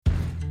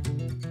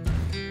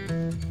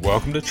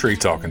Welcome to Tree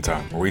Talking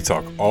Time, where we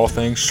talk all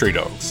things tree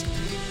dogs,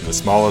 from the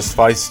smallest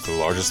feists to the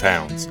largest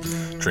hounds,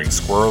 treating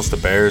squirrels to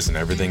bears and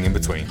everything in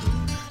between.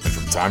 And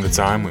from time to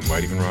time, we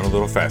might even run a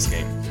little fast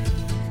game.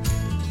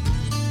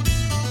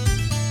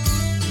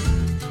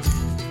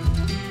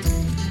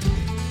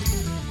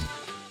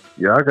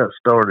 Yeah, I got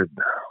started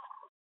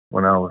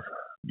when I was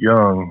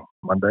young.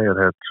 My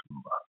dad had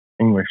some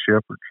English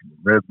Shepherds and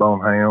red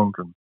bone hounds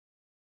and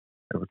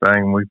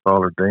everything. We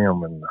followed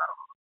them, and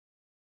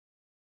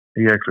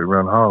he actually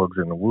run hogs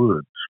in the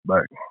woods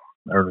back in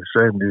the early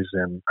 70s,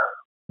 and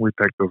we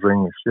take those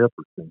English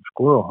Shepherds and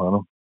squirrel hunt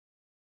them.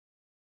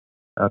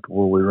 After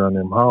we run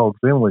them hogs,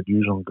 then we'd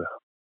use them to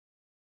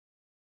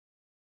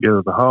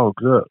gather the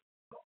hogs up.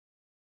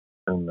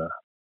 And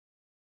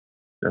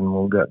then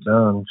when we got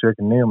done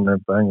checking them and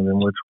everything, then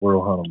we'd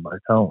squirrel hunt them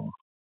back home.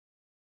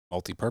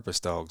 Multi-purpose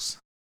dogs.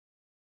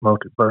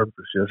 Multi-purpose,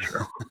 yes,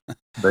 sir.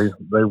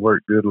 they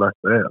work good like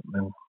that.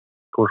 And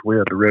of course, we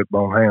had the red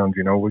bone hounds.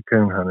 You know, we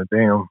coon hunted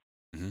them.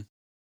 Mm-hmm.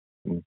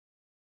 And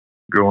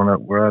growing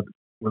up with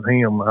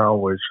him,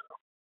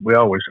 we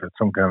always had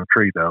some kind of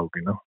tree dog.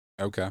 You know.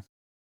 Okay.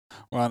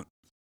 Well,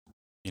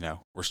 you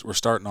know, we're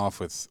starting off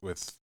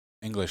with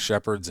English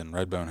Shepherds and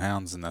red bone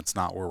hounds, and that's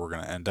not where we're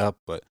going to end up.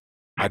 But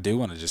I do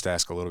want to just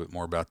ask a little bit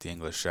more about the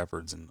English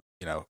Shepherds, and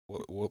you know,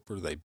 what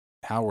were they?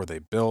 How were they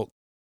built?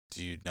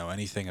 Do you know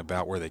anything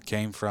about where they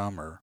came from,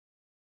 or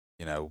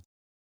you know,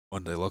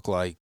 what they look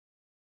like?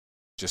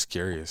 Just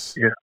curious.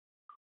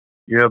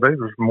 Yeah, they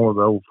was more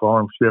the old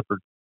farm shepherd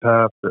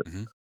type. That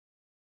Mm-hmm.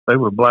 They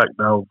were black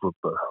dogs with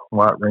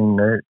white ring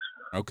necks.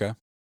 Okay.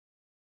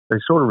 They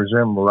sort of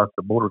resemble like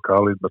the border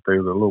collies, but they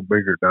were a little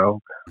bigger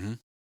dog. Mm-hmm.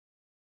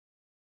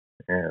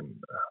 And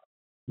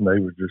they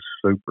were just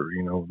super.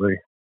 You know,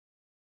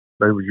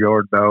 they was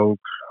yard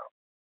dogs,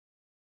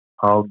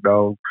 hog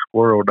dogs,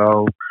 squirrel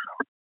dogs.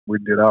 We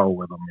did all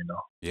with them, you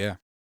know. Yeah.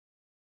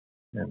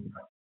 And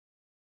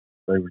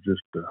they were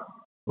just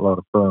a lot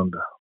of fun to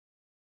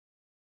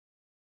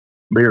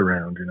be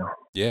around, you know.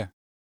 Yeah.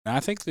 And I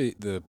think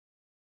the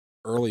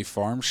early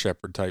farm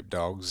shepherd type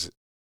dogs,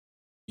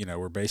 you know,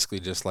 were basically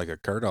just like a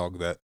cur dog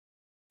that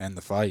and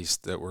the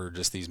feist that were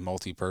just these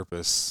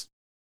multi-purpose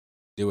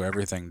do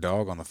everything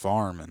dog on the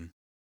farm. And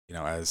you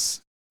know,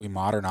 as we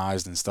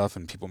modernized and stuff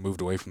and people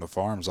moved away from the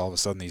farms, all of a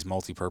sudden these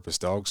multi-purpose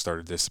dogs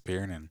started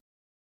disappearing. And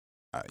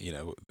you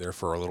know, there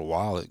for a little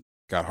while it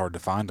got hard to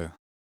find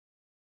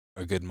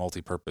a good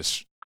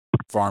multi-purpose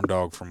farm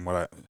dog from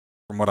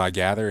what I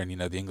gather. And you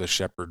know, the English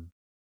Shepherd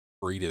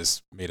breed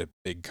has made a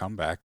big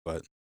comeback,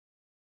 but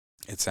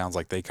it sounds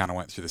like they kind of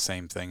went through the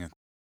same thing a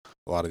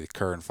lot of the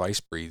cur and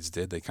feist breeds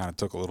did. They kind of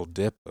took a little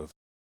dip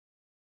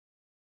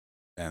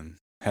and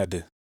had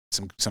to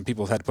some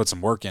people had to put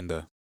some work in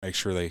to make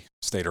sure they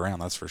stayed around.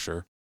 That's for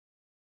sure.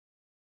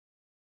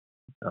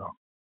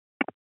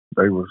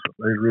 They was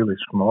really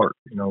smart,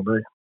 you know.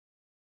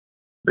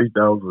 These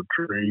dogs were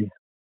tree.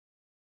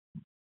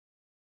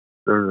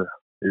 It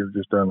was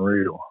just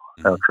unreal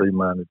how tree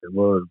minded it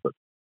was. But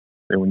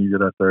then when you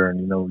get out there and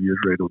you know you're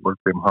ready to work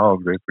them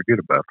hogs, they forget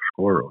about the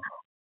squirrels.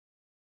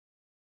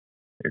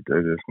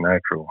 They're just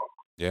natural.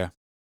 Yeah.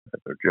 At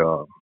their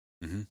job.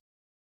 Mm-hmm.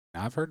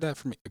 Now, I've heard that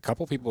from a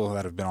couple people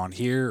that have been on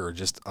here or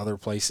just other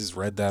places,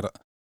 read that a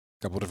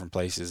couple different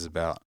places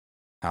about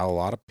how a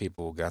lot of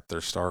people got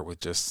their start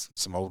with just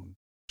some old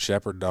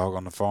shepherd dog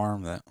on the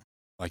farm that,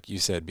 like you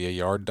said, be a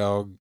yard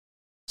dog,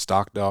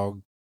 stock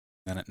dog.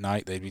 Then at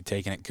night they'd be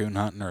taking it coon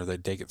hunting or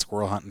they'd take it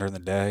squirrel hunting during the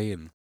day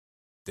and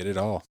did it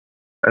all.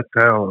 That's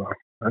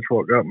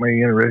what got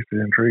me interested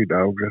in tree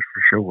dogs, that's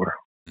for sure.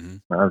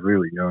 Mm-hmm. I was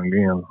really young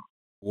then.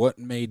 What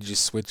made you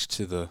switch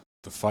to the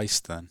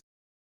feist then?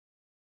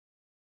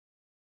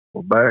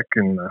 Well, back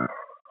in,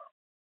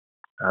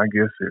 I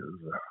guess it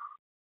was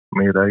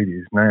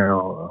mid-'80s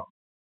now,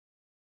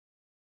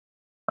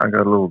 I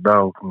got a little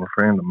dog from a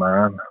friend of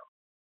mine,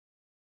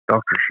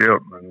 Dr.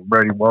 Shelton and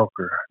Brady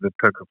Walker, that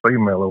took a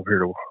female over here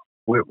to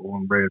Whitwell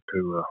and bred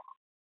to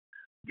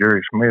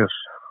Jerry Smith's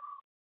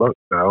buck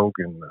dog,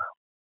 and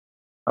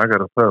I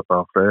got a pup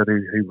off that.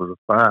 He was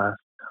a feist.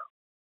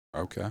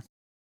 Okay.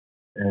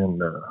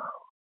 And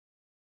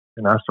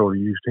I sort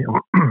of used him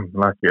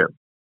like that.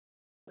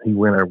 He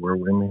went everywhere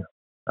with me.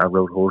 I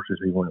rode horses,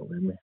 he went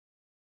with me.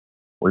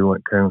 We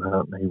went coon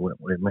hunting, he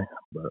went with me.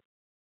 But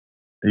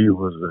he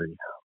was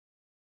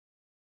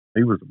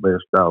the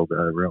best dog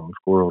I ever owned.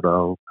 Squirrel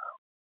dog,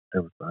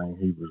 everything.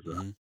 He was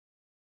a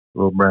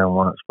little brown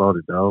white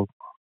spotted dog,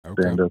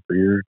 stand up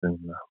ears, and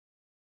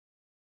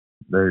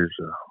there's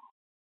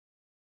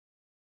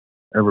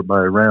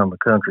everybody around the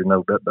country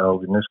knows that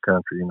dog in this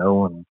country, you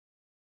know, and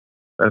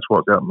that's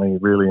what got me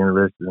really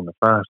interested in the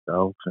feist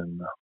dogs. And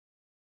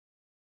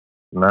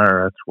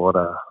there, that's what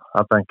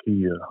I think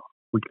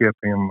we kept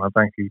him. I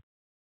think he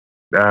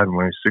died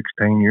when he was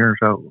 16 years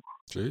old.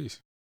 Jeez.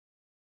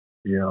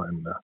 Yeah,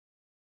 and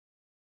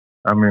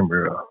I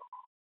remember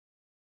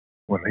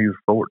when he was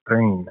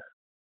 14,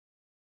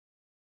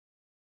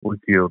 we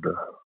killed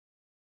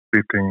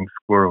 15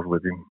 squirrels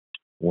with him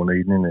one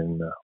evening,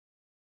 and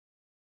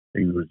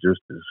he was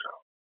just as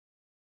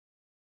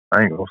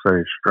I ain't gonna say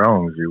as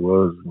strong as he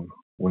was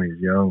when he was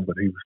young, but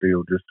he was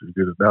still just as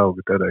good a dog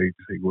at that age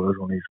as he was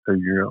when he was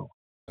 2 years old.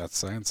 That's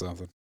saying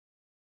something.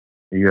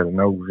 He had a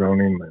nose on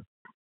him, and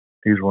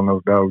he's one of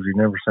those dogs you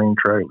never seen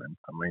trailing.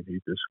 I mean, he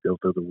just go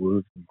through the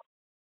woods and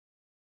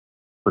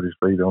put his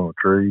feet on a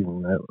tree,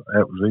 and that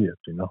was it.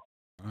 You know.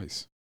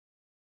 Nice.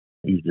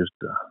 He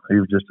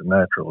was just a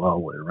natural all the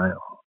way around.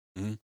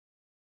 Mm-hmm.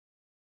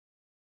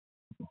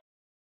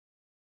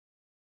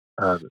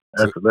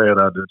 After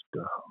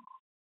that,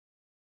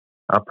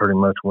 I pretty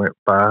much went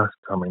fast.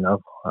 I mean, I've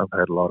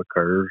had a lot of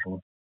curves and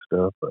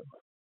stuff, but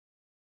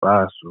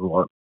fast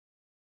was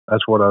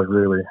that's what I was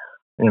really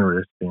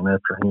interested in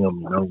after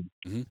him. You know,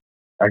 mm-hmm.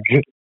 I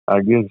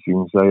guess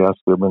you can say I've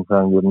still been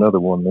trying to get another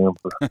one of them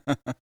for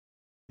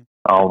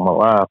all my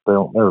life. There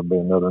don't never be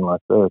another one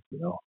like that. You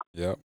know.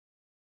 Yep.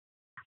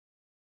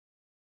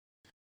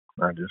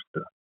 I just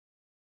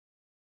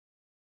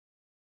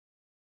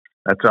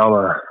that's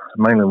all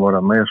mainly what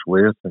I mess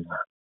with, and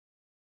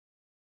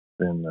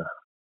then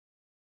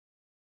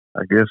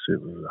I guess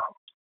it was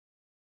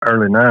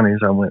early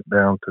 '90s. I went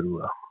down to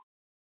the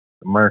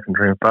American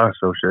Trained Fight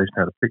Association,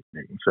 had a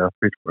picnic in South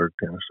Pittsburgh,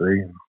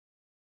 Tennessee, and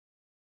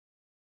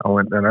I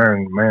went down there,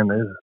 and man,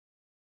 they're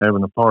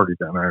having a party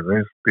down there.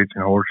 They're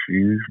pitching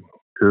horseshoes, and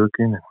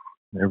cooking,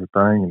 and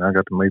everything, and I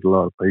got to meet a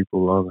lot of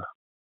people.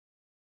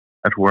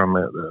 That's where I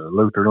met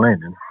Luther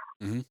Lennon,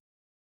 mm-hmm.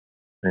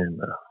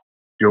 and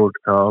George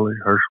Colley,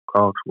 Herschel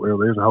Coxwell.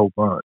 There's a whole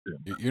bunch.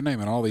 You're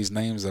naming all these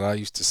names that I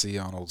used to see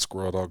on old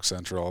Squirrel Dog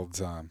Central all the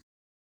time.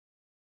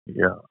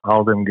 Yeah,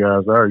 all them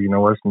guys there, you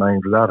know, that's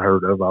names that I'd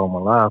heard of all my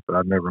life, but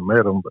I'd never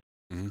met them. But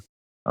mm-hmm.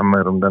 I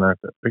met them down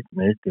at that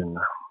picnic and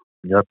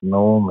got to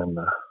know them, and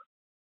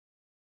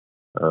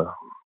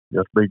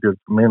got to be good.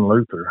 Me and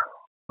Luther,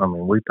 I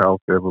mean, we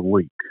talked every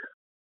week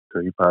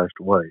till he passed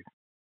away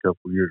a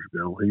couple of years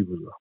ago.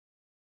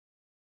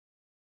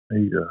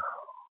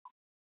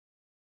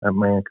 That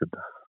man could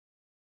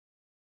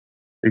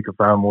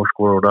find more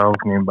squirrel dogs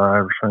than anybody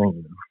ever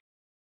seen.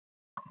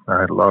 I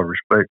had a lot of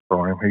respect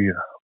for him.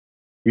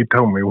 He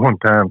told me one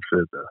time,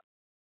 said,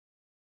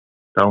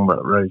 talking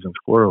about raising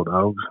squirrel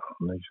dogs,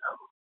 and we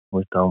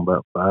was talking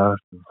about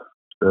fast and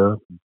stuff.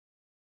 And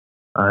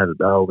I had a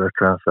dog I was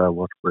trying to decide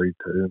what to breed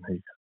to,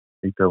 and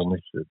he told me,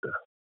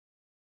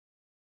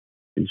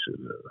 he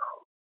said,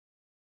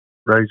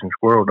 raising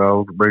squirrel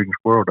dogs, breeding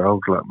squirrel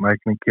dogs like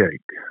making a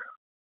cake.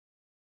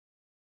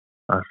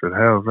 I said,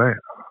 how's that?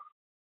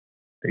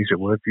 He said,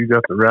 well, if you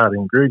got the right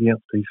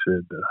ingredients, he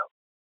said,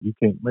 you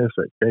can't mess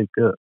that cake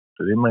up.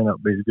 So it may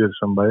not be as good as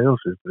somebody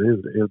else's, but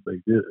it'll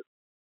be good.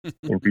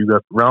 If you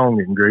got the wrong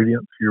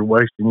ingredients, you're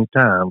wasting your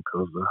time,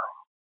 because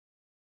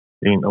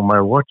it ain't no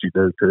matter what you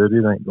do to it,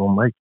 it ain't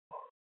gonna make it.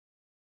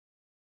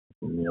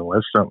 And, you know,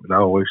 that's something that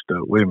always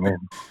stuck with me.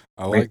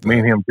 I like that. Me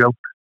and him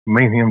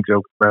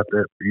joked about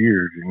that for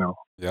years. You know.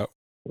 Yep.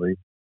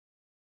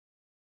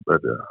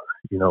 But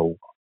you know,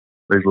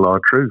 there's a lot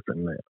of truth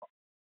in that.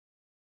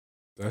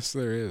 Yes,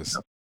 there is.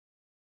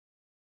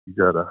 You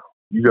gotta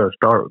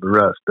start with the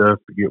right stuff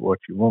to get what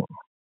you want.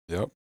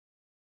 Yep.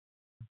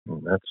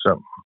 And that's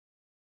something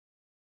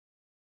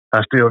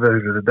I still do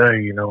to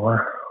today. You know,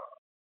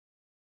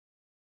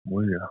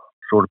 we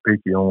sort of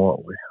picky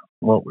on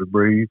what we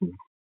breed and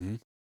mm-hmm.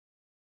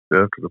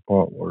 stuff, to the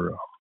point where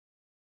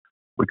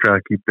we try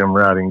to keep them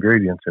right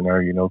ingredients in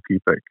there. You know,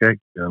 keep that cake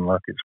done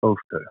like it's supposed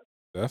to.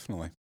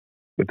 Definitely.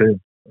 But then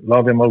a lot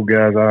of them old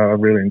guys, I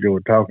really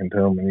enjoyed talking to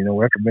them. And you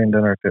know, after being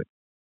down there at that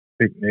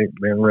picnic,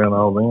 being around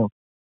all them,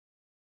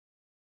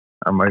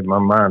 I made my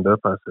mind up.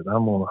 I said,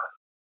 I'm gonna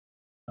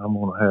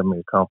have me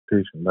a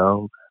competition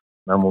dog.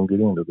 And I'm gonna get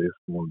into this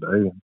one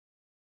day.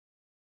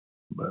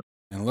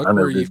 And look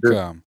where you've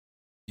come.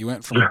 You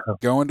went from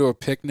going to a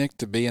picnic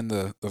to being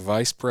the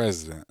vice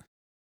president.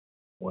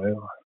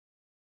 Well,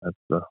 that's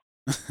a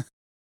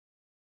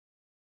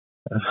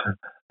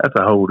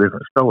whole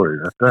different story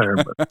right there.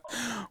 But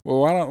well,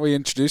 why don't we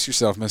introduce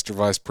yourself, Mr.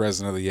 Vice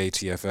President of the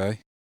ATFA?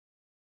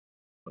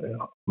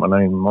 Well, my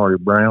name is Marty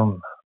Brown.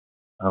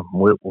 I'm from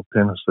Whitwell,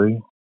 Tennessee.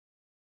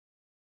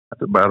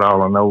 That's about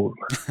all I know.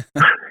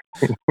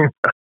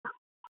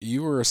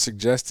 You were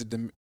suggested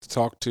to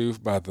talk to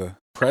by the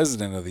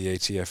president of the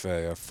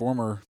ATFA, a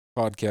former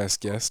podcast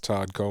guest,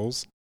 Todd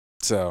Coles.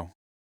 So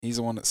he's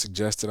the one that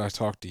suggested I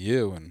talk to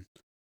you. And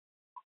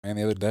man,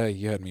 the other day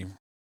you had me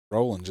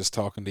rolling just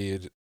talking to you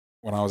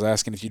when I was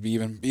asking if you'd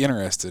even be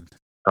interested.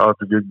 Todd's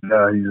a good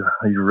guy.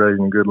 He's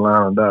raising a good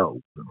line of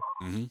dogs.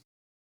 Mm-hmm.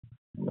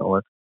 You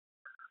know,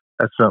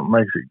 that's something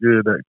makes it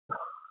good. That,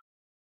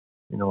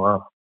 you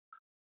know,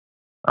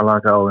 I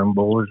like all them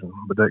boys,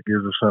 but that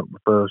gives us something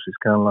for us. It's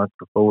kind of like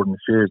the Ford and the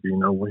Chevy, you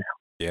know.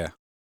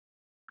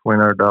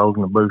 Between our dogs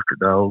and the booster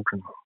dogs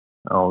and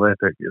all that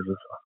gives us.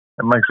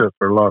 It makes up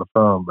for a lot of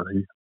fun. But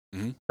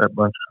mm-hmm. that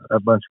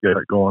bunch got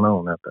it going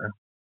on out there.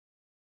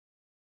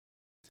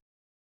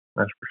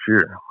 That's for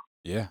sure.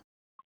 Yeah.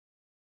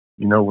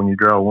 You know, when you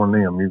draw one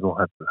of them, you're gonna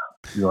have to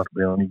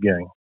be on your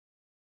game.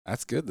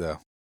 That's good though.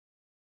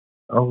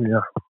 Oh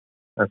yeah,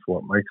 that's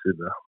what makes it.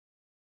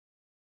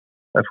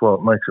 That's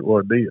what makes it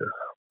what it is.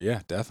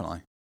 Yeah,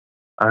 definitely.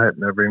 I had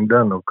never even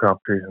done no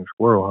competition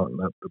squirrel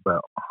hunting up to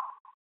about,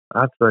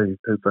 I'd say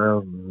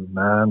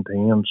 2009,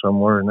 10,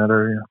 somewhere in that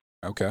area.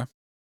 Okay.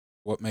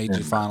 What made you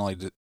And finally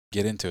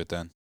get into it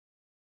then?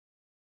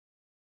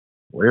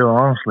 well,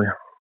 honestly,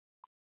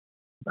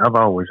 I've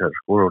always had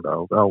a squirrel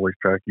dog. I always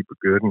try to keep a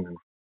good one. And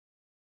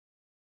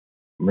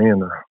me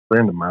and a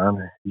friend of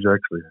mine, he's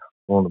actually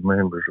one of the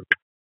members of the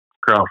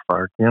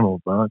Crossfire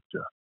Kennel Bunch,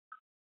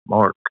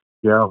 Mark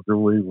Gallagher,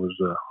 we was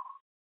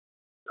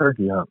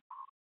turkey hunting.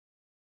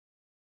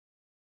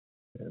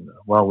 And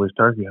while we was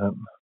turkey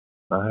hunting,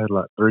 I had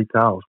like 3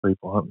 calls,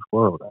 people hunting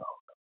squirrel dogs.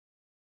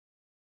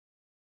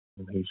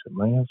 And he said,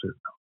 man, said,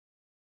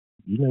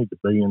 you need to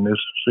be in this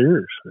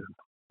serious.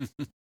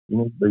 You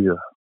need to be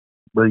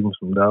breeding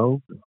some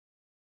dogs and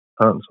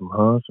hunting some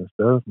hunts and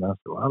stuff. And I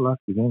said, well, I'd like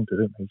to get into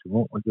it. And he said,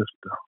 why don't we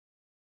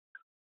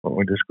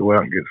just go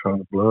out and get some of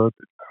the blood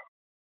that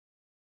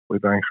we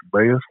think's the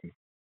best and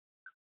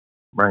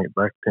bring it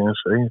back to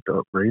Tennessee and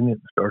start breeding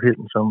it and start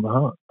hitting some of the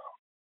hunts.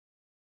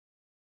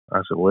 I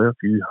said, well, if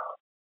you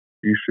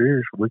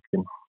serious, we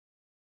can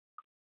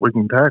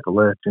tackle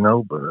that,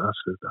 But I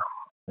said,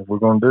 if we're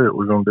gonna do it,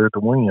 we're gonna do it to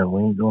win.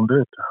 We ain't gonna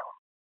do it to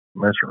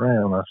mess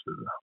around. I said,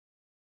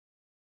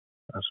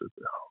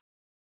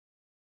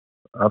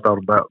 I thought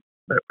about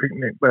that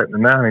picnic back in the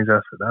 '90s.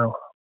 I said,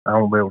 I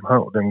won't be able to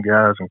hunt with them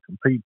guys and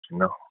compete.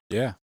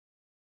 Yeah.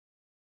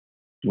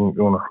 You ain't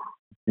gonna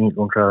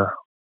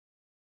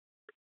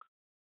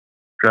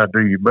try to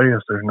do your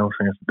best. There's no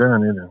sense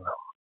doing it. And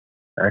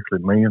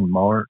actually, me and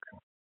Mark,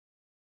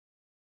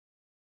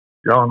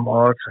 John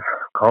Watts,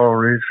 Carl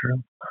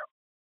Richard,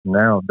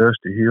 now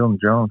Dusty Hill and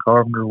John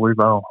Carpenter, we're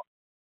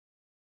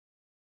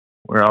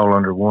all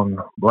under one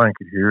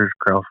blanket here. It's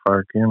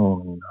Crossfire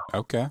Kennel, and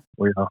Okay.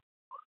 we're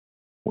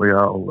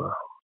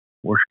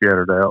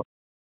scattered out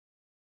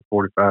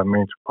 45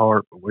 minutes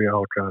apart, but we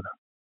all try to.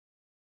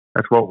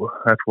 That's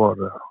what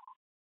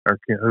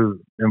who's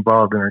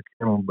involved in our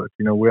kennel. But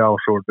we all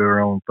sort of do our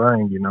own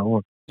thing,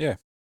 and Yeah.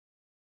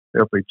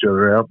 help each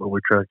other out. But we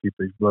try to keep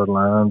these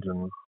bloodlines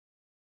and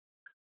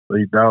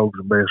these dogs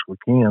the best we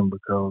can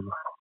because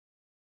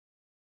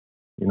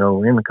in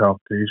the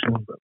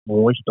competition. But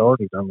when we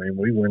started, I mean,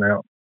 we went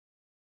out.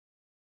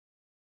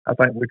 I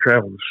think we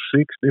traveled to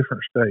 6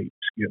 different states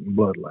getting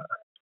bloodlines.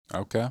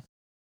 Okay.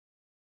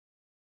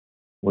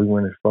 We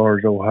went as far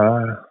as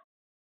Ohio,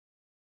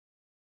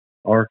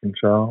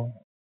 Arkansas,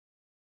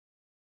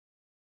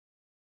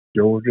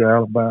 Georgia,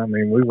 Alabama. I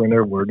mean, we went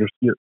everywhere just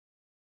to get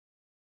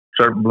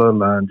certain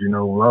bloodlines.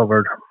 A lot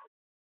of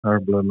our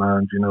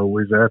bloodlines, we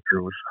was after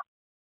I was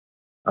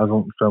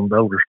wanting some of the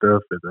older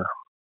stuff that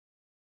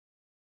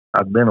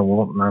I'd been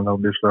wanting. I know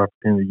this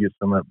opportunity to get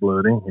some of that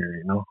blood in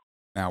here.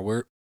 Now,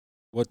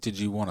 what did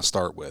you want to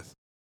start with?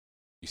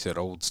 You said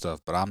old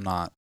stuff, but I'm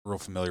not real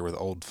familiar with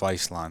old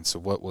Feist lines. So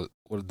what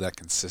did that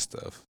consist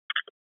of?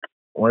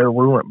 Well,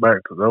 we went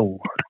back to the old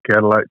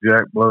Cadillac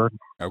Jack blood.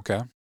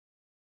 Okay.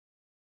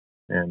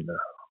 And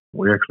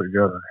we actually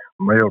got a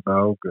male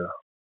dog,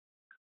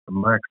 a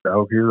Max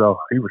dog. He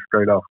was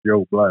straight off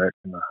Joe Black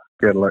and a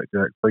Cadillac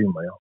Jack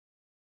female.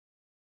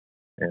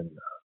 And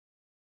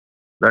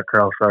that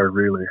crossfire is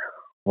really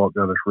what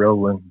got us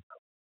rolling.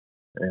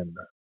 And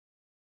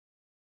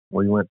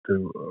we went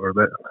to, or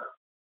that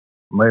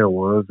male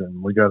was,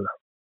 and we got a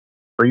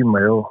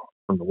female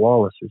from the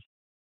Wallaces,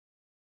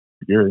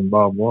 Gary and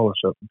Bob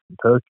Wallace up in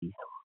Kentucky.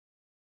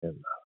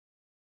 And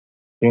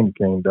Candy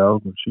Cane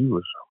dog, and she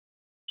was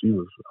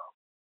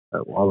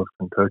that Wallace,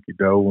 Kentucky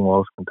Doe and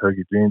Wallace,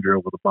 Kentucky Ginger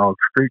over the Bog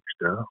Street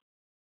stuff.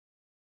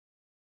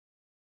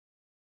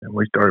 And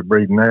we started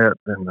breeding that.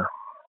 And, of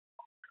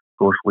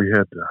course, we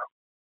had to,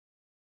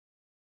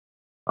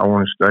 I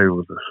want to stay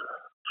with the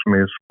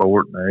Smith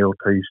Sport and the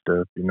LT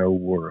stuff,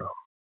 where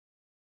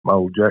my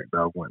old Jack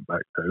dog went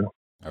back to.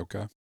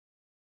 Okay.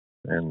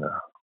 And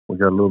we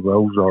got a little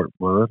Ozark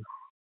blood.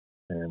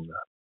 And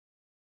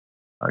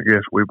I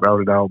guess we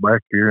brought it all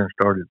back here and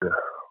started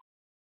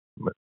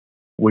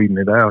weeding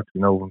it out,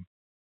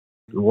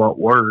 what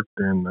worked,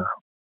 and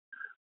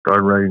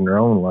started raising our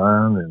own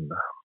line. And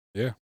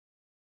yeah,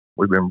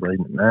 we've been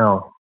breeding it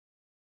now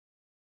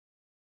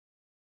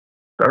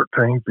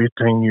 13,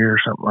 15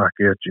 years, something like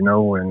that,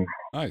 and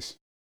nice.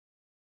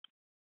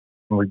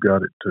 We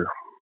got it to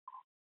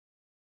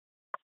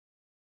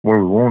where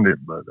we want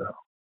it, but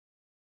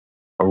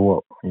or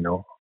what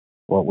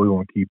we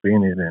want to keep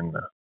in it,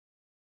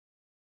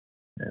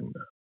 and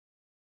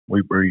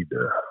we breed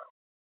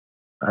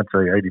I'd say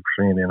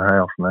 80% in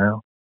house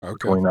now. Okay.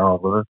 Between all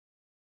of us.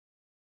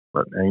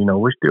 But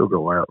we still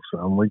go out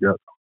some. We got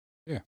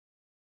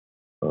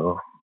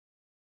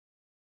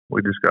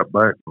we just got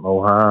back from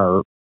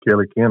Ohio.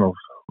 Kelly Kennels,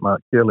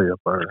 Mike Kelly up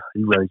there.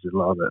 He raises a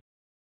lot of that.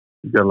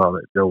 He got a lot of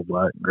that Joe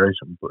Black and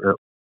Grayson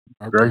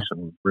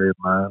bred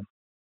line,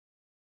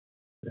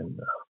 and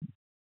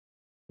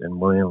then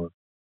we're in with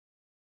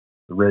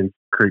the Ready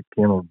Creek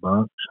Kennel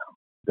Bunch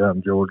down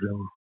in Georgia.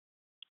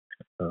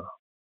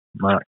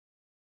 Mike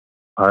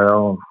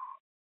Powell.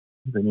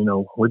 Then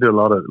we do a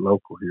lot of it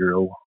local here.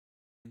 Old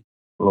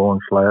Lauren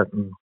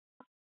Slatton,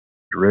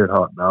 red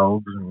hot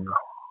dogs,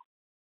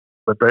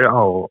 but they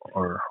all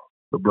are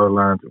the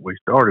bloodlines that we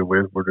started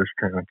with. We're just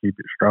trying to keep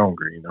it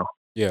stronger,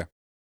 Yeah.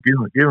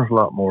 Give us a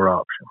lot more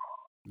options.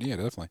 Yeah,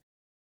 definitely.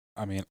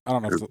 I mean, I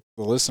don't know if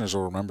the listeners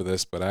will remember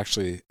this, but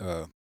actually,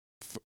 the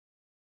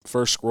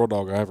first squirrel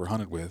dog I ever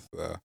hunted with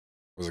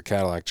was a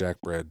Cadillac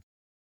Jack bred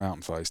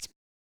mountain feist.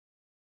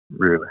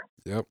 Really?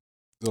 Yep.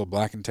 Little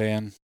black and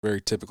tan, very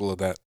typical of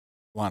that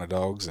line of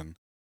dogs, and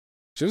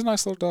she was a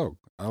nice little dog.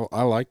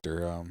 I liked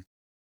her.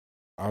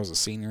 I was a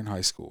senior in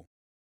high school,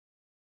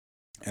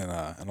 and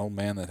an old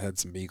man that had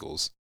some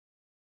beagles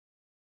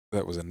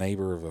that was a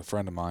neighbor of a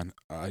friend of mine.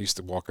 I used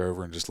to walk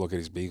over and just look at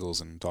his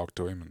beagles and talk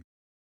to him,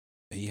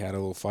 and he had a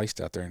little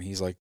feist out there, and he's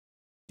like,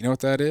 "You know what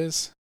that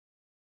is?"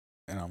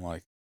 And I'm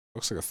like,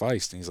 "Looks like a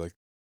feist." And he's like,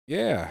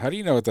 "Yeah, how do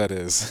you know what that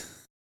is?"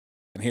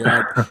 And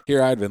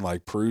here I'd been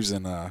like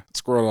perusing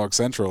Squirrel Dog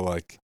Central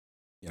like,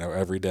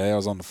 every day. I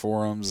was on the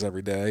forums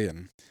every day,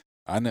 and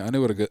I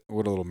knew what a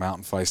little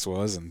mountain feist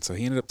was, and so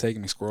he ended up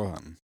taking me squirrel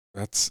hunting.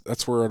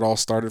 That's where it all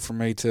started for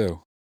me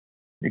too.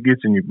 It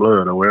gets in your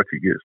blood after you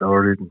get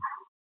started.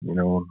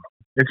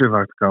 It's just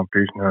like the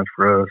competition hunts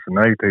for us. And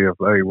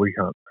ATFA, we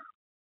hunt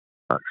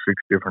like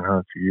 6 different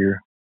hunts a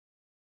year.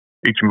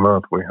 Each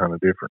month we hunt a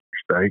different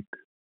state.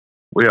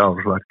 We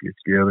always like to get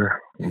together.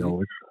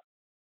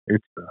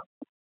 It's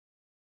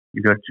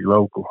you got your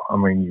local. I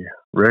mean, your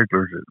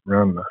regulars that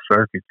run the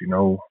circuit.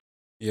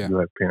 Yeah. You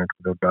have 10 or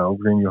 12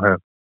 dogs, and you'll have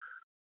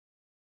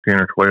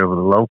 10 or 12 of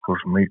the locals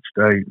from each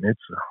state. And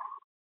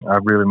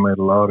I've really met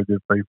a lot of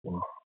good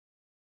people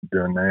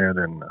doing that,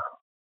 and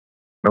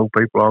know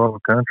people all over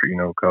the country,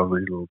 because of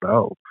these little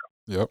dogs.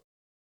 Yep.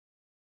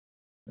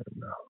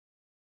 And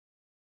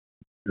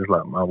just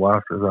like my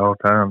wife says all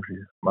the time,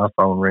 my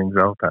phone rings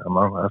all the time.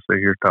 I sit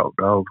here talk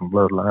dogs and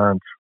bloodlines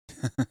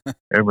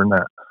every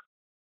night.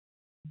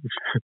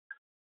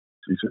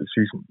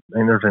 She's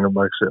ain't never seen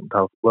nobody sit and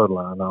talk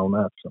bloodline all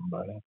night to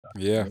somebody.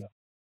 Yeah. If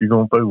you're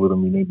gonna fool with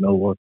them, you need to know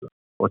what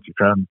you're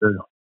trying to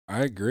do. I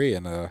agree,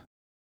 and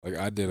like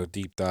I did a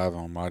deep dive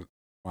on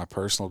my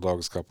personal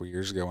dogs a couple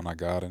years ago when I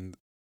got in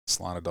this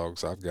line of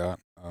dogs I've got.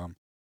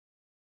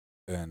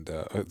 And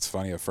it's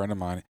funny, a friend of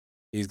mine,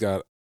 he's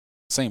got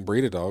the same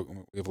breed of dog.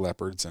 We have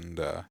leopards, and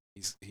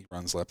he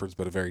runs leopards,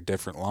 but a very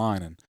different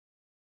line. And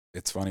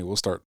it's funny, we'll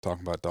start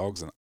talking about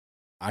dogs, and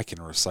I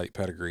can recite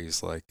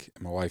pedigrees like.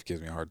 My wife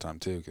gives me a hard time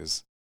too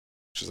because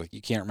she's like,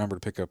 you can't remember to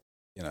pick up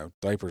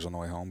diapers on the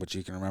way home, but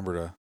you can remember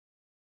to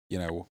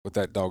what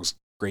that dog's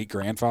great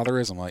grandfather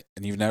is. I'm like,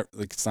 and you've never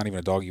it's not even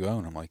a dog you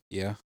own. I'm like,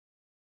 yeah.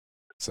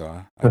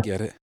 So I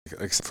get it.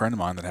 Like a friend of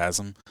mine that has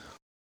them,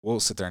 we'll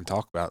sit there and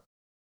talk about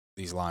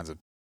these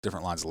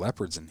different lines of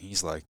leopards, and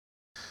he's like,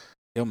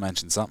 he'll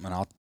mention something,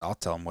 and I'll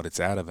tell him what it's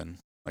out of, and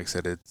like I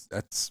said,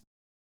 that's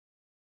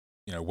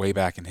way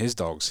back in his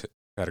dog's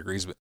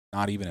pedigrees, but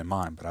not even in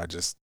mine. But I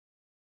just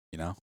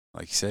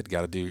like you said,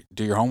 got to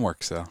do your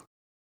homework. So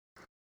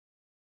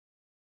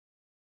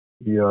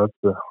yeah,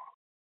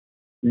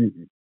 if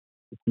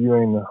you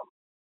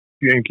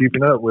ain't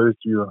keeping up with it,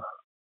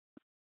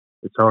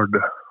 it's hard to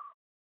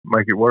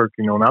make it work.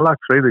 And I like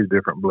to see these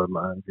different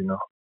bloodlines.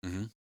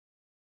 Mm-hmm.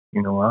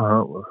 I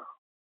hunt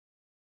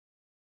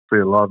see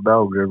a lot of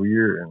dogs every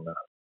year, and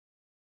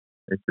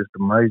it's just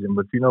amazing.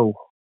 But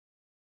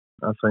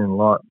I've seen a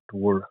lot to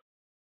where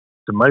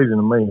it's amazing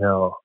to me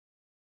how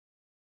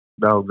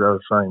dogs out of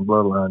the same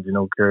bloodlines,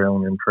 carry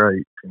on them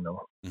traits.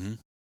 Mm-hmm.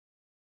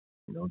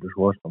 Just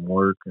watch them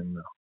work and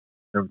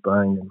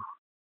everything. And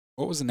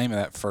what was the name of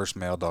that first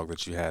male dog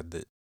that you had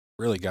that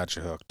really got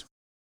you hooked?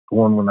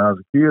 One when I was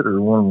a kid, or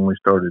the one when we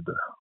started the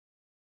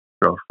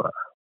Crossfire?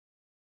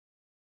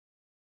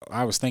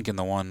 I was thinking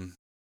the one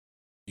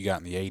you got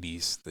in the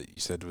 80s that you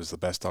said was the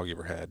best dog you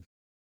ever had.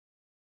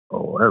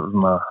 Oh, that was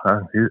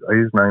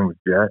his name was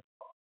Jack.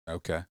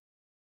 Okay.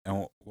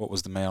 And what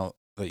was the male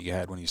that you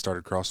had when you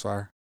started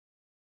Crossfire?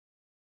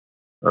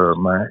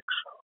 Max.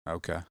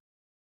 Okay.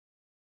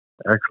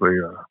 Actually,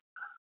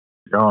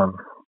 John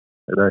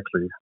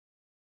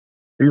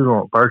he was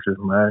on purchase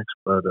Max,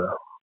 but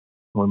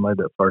when we made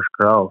that first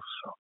cross,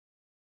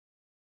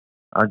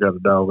 I got a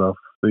dog off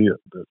the field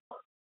that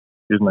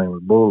his name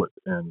was Bullet,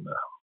 and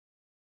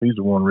he's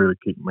the one really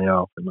kicked me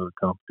off into the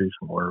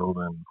competition world,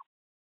 and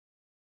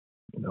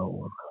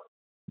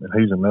and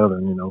he's another,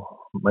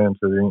 man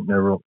said he ain't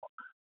never.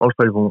 Most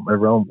people won't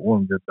never own but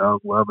one good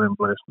dog. Well, I've been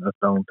blessed enough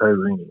to own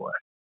 2 anyway.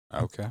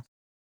 Okay.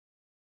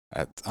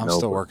 I'm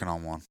still working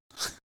on one.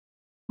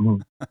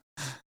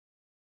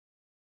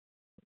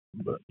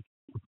 But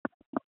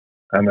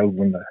I know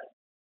when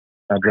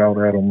I drawed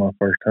out on my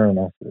first hunt,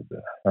 I said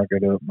I got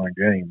to up my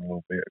game a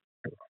little bit.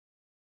 So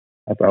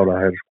I thought I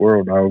had a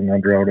squirrel dog, and I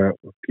drawed out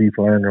with Keith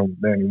Lerner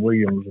and Danny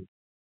Williams. And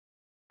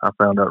I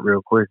found out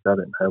real quick I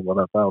didn't have what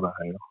I thought I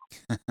had.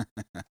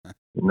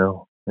 And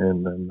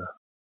then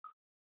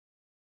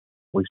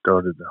we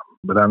started,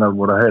 but I know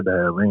what I had to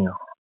have in.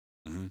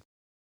 Mm-hmm.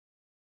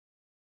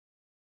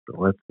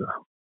 So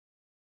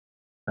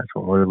that's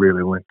when we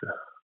really went to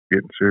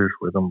getting serious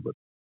with them. But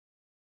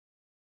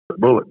the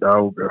Bullet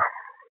dog,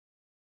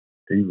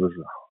 he was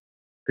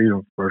he's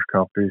my first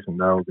competition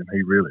dog, and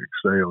he really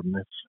excelled.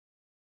 And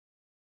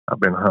I've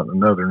been hunting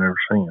another ever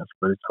since,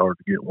 but it's hard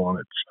to get one.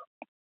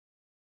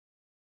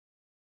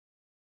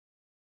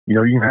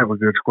 You can have a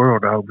good squirrel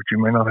dog, but you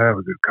may not have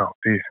a good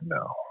competition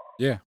dog.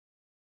 Yeah.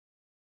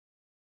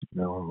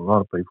 A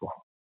lot of people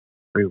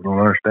don't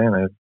understand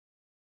that.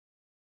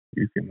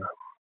 You can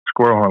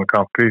squirrel hunt a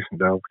competition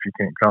dog, but you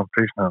can't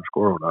competition hunt a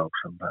squirrel dog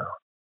somehow.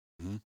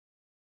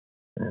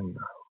 And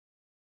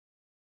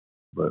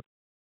but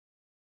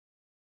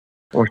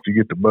once you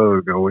get the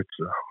bug, though, it's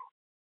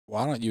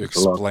why don't you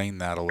explain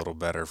that a little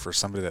better for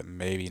somebody that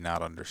maybe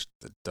that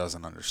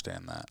doesn't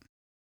understand that?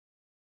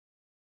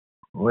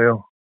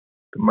 Well,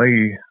 to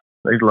me,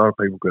 there's a lot of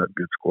people got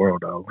good squirrel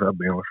dogs. I've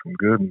been with some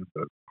good ones,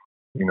 but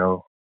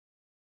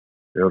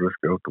they'll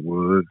just go to the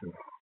woods and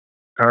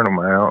turn them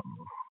out,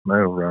 and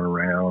they'll run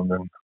around,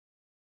 and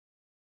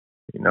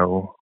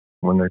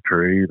when they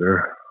tree,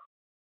 they're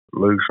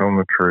loose on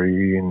the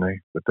tree,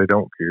 but they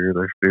don't care.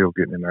 They're still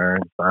getting in there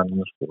and finding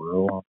the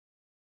squirrel.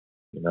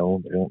 They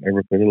don't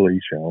ever put a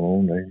leash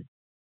on them.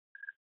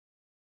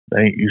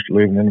 They ain't used to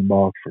living in a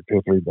box for 2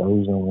 or 3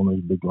 days on one of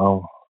these big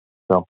long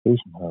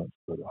competition hunts.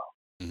 But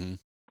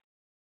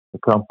the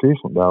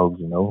competition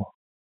dogs,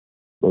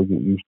 they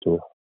get used to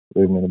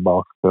living in a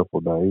box a couple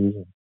of days.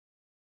 And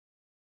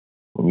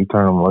when you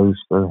turn them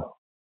loose,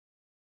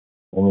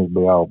 they need to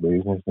be all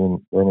business.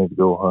 And they need to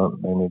go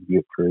hunting. They need to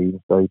get treed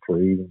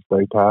and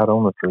stay tied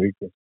on the tree.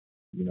 Cause,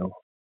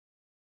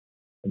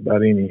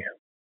 about any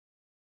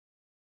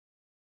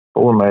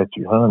format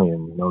you hunt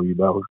in, your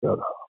dog's got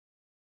to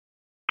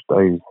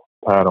stay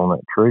tied on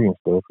that tree and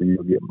stuff, or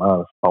you'll get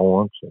minus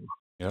points. And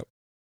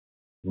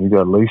you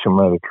got to leash them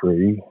at a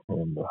tree.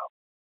 And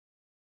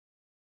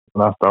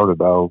when I start a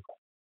dog,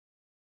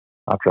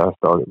 I try to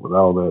start it with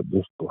all that,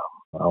 just to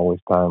always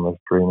time this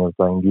tree and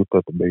everything, get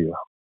that to be a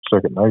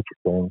second nature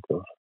thing.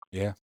 Because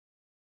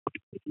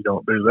if you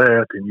don't do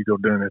that, then you go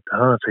doing it to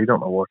hunt, so you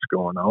don't know what's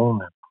going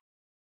on.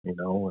 And,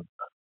 and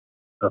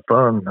a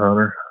fun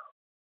hunter,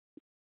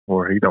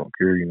 where he don't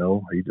care, he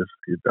just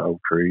gets dog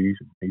trees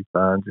and he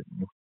finds it.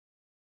 And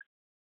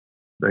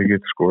they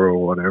get squirrel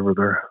or whatever,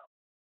 they're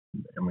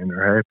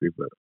happy.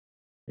 But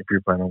if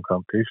you're playing on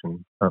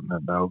competition, hunting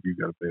that dog, you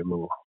got to be a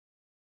little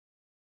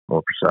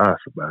more precise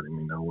about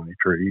him, when he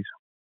trees.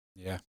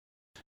 Yeah.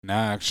 No,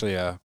 actually,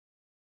 I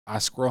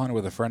squirrel hunted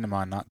with a friend of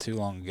mine not too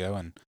long ago,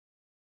 and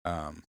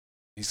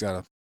he's got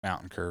a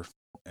mountain cur,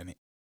 and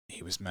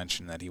he was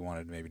mentioning that he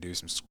wanted to maybe do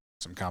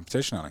some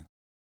competition hunting.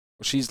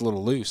 Well, she's a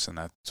little loose, and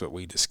that's what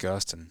we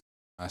discussed. And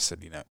I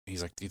said,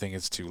 he's like, "Do you think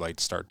it's too late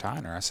to start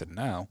tying her?" I said,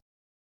 "No."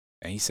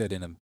 And he said,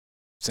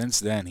 since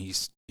then he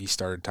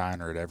started tying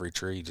her at every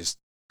tree, just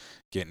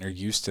getting her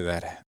used to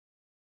that,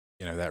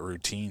 that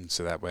routine,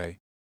 so that way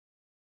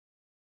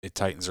it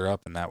tightens her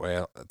up, and that way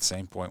at the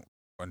same point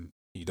when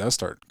he does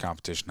start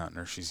competition hunting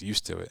her, she's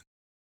used to it.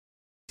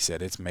 He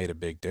said it's made a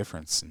big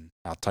difference in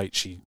how tight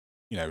she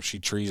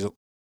trees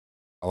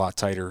a lot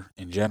tighter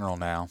in general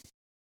now.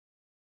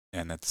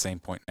 And at the same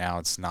point now,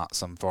 it's not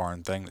some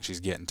foreign thing that she's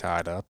getting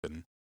tied up.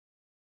 And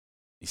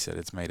he said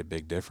it's made a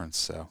big difference.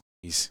 So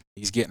he's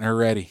getting her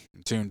ready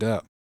and tuned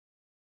up.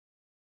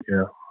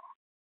 Yeah.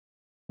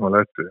 Well,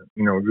 that's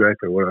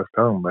exactly what I was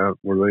talking about,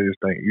 where they just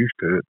ain't used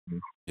to it.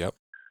 And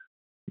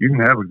you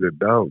can have a good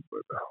dog,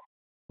 but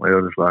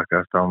just like I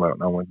was talking about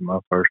when I went to my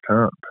first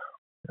hunt,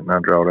 and I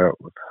drawed out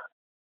with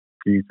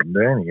Keith and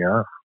Danny,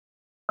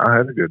 I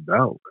had a good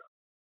dog.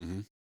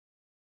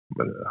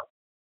 But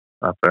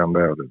I found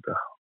out that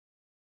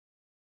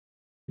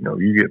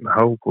you get in the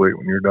hole quick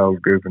when your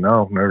dog's goofing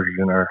off, and there's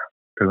in our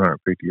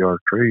 250 yard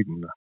tree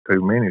in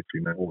 2 minutes.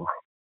 You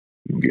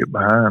can get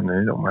behind,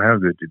 and it don't matter how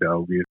good your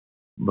dog is.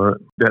 But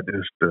that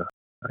just,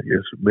 I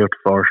guess, built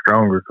far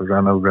stronger, because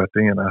I know right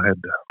then I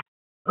had to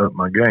up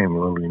my game a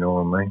little. You know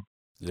what I mean?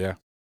 Yeah.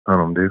 Hunt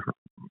them different,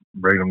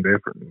 breed them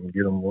different, and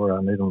get them where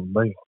I need them to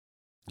be.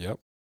 Yep.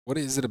 What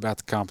is it about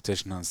the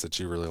competition hunts that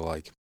you really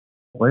like?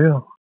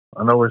 Well,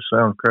 I know it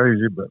sounds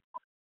crazy, but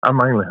I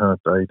mainly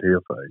hunt the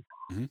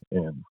ATFA,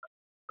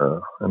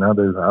 and I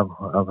do.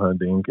 I've hunted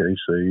the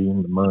NKC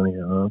and the money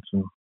hunts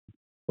and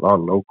a lot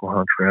of local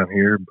hunts around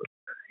here. But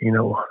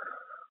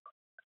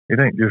it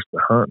ain't just the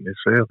hunting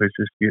itself; it's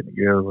just getting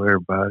together with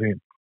everybody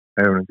and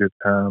having a good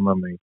time. I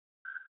mean,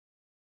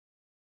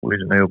 we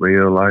was in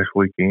LBL last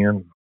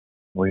weekend.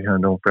 We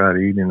hunted on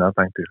Friday evening. I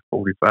think there's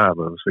 45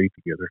 of us eat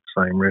together at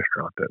the same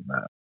restaurant that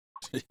night.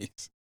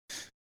 Jeez.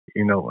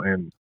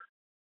 And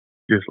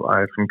just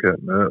laughing,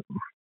 cutting up, and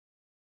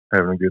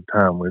having a good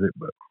time with it.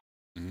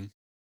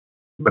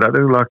 But I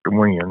do like to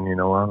win.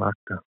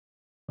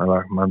 I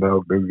like my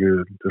dog do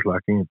good, just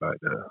like anybody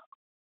does.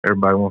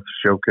 Everybody wants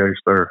to showcase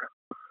their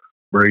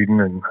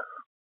breeding and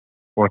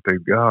what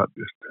they've got.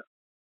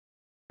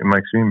 It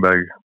makes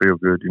anybody feel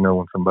good,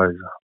 when somebody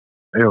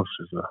else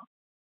is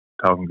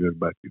talking good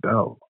about your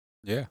dog.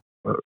 Yeah.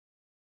 But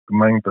the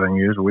main thing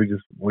is we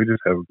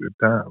just have a good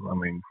time. I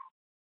mean,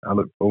 I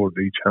look forward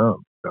to each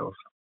hunt because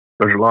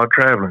there's a lot of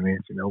traveling in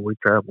it. We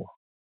travel,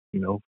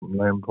 from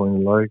Land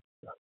Between the Lakes,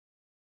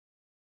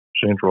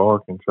 Central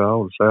Arkansas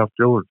or South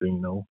Georgia, you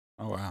know.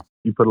 Oh, wow.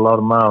 You put a lot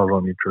of miles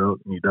on your truck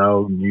and your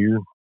dog and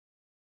you,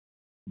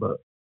 but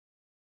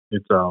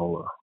it's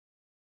all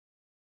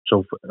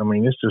so. I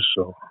mean, it's just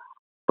so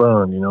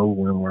fun, you know,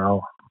 when we're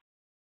all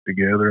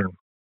together and,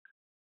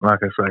 like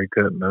I say,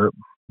 cutting up,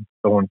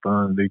 throwing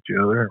fun at each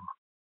other,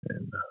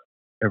 and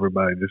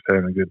everybody just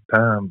having a good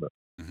time. But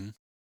Mm-hmm.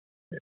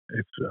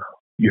 it's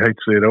you hate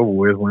to see it over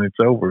with when it's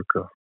over,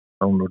 'cause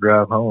on the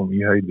drive home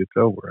you hate it's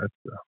over.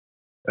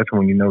 That's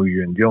when you know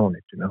you're enjoying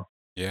it, you know.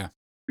 Yeah.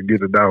 To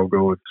get a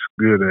doggo it's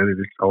good at it,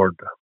 it's hard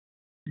to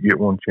get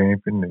one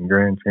champion and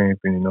grand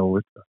champion, you know.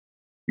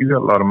 You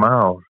got a lot of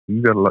miles.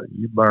 You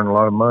burn a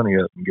lot of money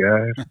up in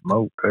gas, and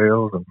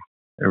motels, and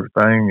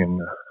everything.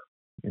 And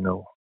you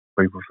know,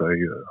 people say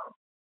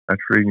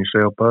that's the reason you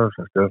sell puss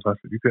and stuff. I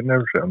said you could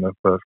never sell enough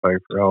puss to pay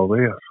for all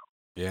this.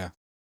 Yeah.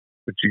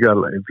 But you got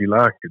to, if you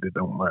like it, it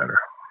don't matter.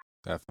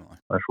 Definitely.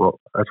 That's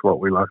what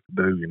we like to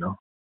do, you know.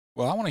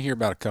 Well, I want to hear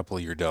about a couple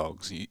of your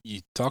dogs.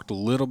 You talked a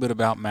little bit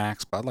about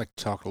Max, but I'd like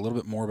to talk a little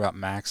bit more about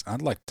Max.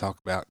 I'd like to talk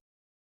about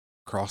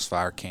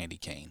Crossfire Candy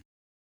Cane.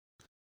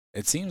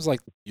 It seems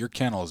like your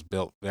kennel is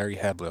built very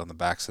heavily on the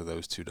backs of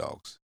those two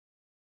dogs.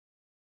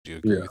 Do you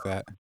agree with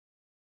that?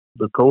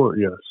 The core,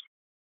 yes.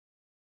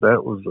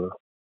 That was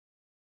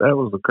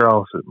the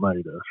cross that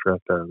made us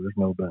right there. There's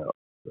no doubt.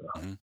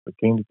 The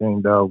Candy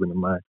Cane dog and the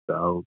Max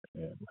dog,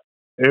 and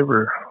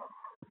every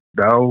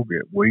dog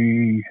that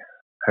we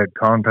had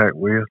contact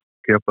with,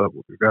 kept up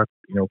with,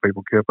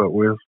 people kept up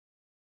with.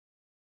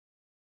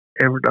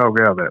 Every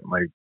dog out of that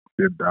made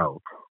good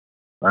dogs.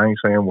 I ain't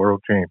saying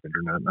world champions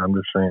or nothing. I'm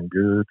just saying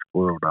good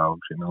squirrel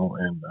dogs, you know.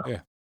 And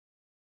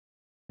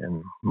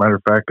and matter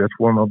of fact, that's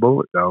where my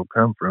bullet dog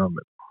come from.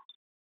 It,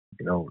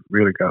 you know,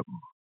 really got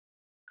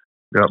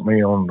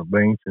me on the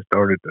bench and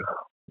started to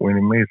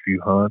winning me a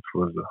few hunts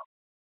was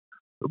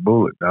the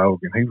bullet dog,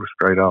 and he was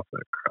straight off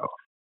that cross.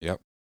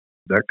 Yep.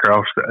 That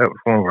cross, that was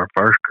one of our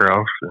first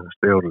cross, and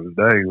still to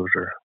today was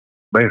our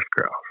best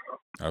cross.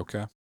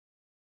 Okay.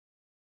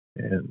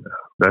 And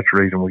that's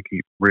the reason we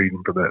keep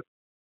breeding for that.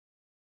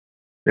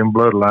 Them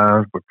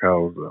bloodlines,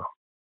 because,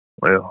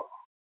 well,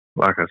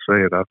 like I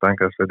said, I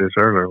think I said this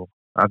earlier,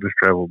 I just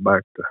traveled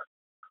back to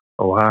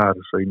Ohio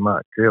to see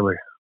Mike Kelly.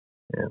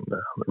 And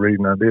the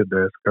reason I did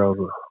that is because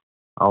of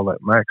all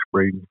that Max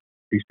breeding.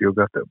 He still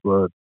got that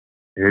blood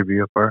heavy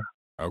up there.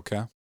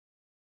 Okay.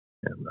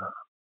 And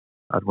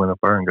I went up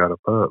there and got a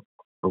pup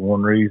for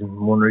one reason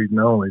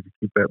only, to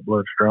keep that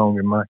blood strong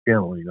in my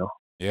kennel, you know.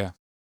 Yeah.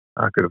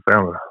 I could have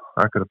found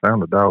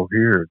a dog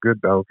here, a good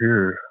dog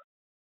here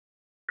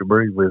to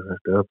breed with and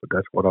stuff, but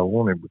that's what I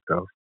wanted,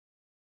 because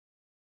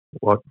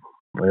what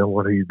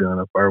he's done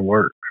up there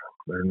works.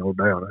 There's no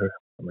doubt.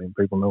 I mean,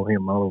 people know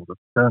him all over the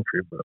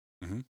country, but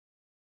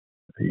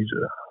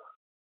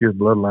his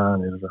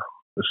bloodline is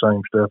the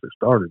same stuff that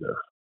started us.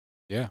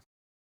 Yeah.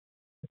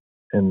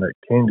 And that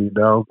Candy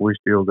dog, we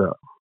still got,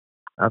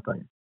 I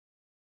think,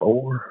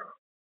 4,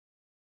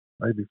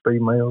 maybe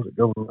females that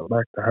go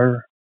back to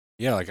her.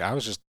 Yeah, like I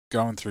was just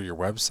going through your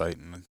website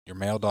and your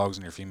male dogs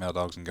and your female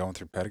dogs and going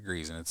through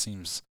pedigrees, and it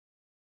seems,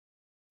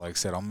 like I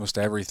said, almost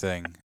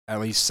everything,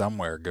 at least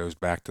somewhere, goes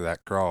back to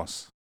that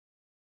cross.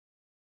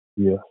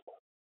 Yeah.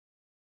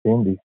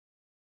 Candy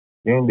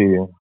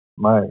and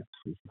Max,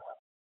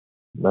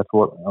 that's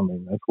what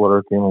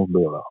our kennel's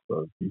built off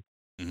of.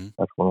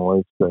 That's one way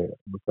to say it,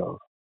 because,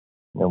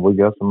 you know, we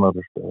got some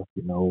other stuff,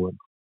 you know,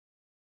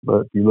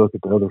 but if you look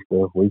at the other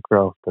stuff we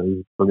cross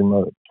to, pretty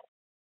much,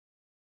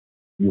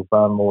 you'll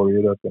find more of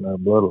it up in our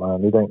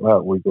bloodline. It ain't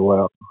like we go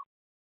out,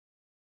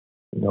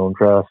 you know, and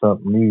try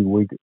something new.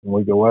 When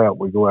we go out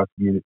to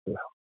get it to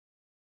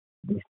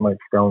just make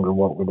stronger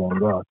what we done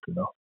got, you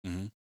know.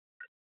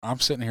 I'm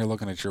sitting here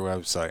looking at your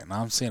website, and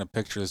I'm seeing a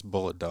picture of this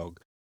bullet dog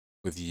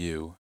with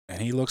you,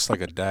 and he looks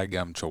like a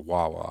daggum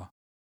Chihuahua.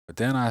 But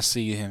then I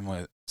see him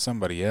with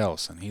somebody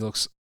else, and he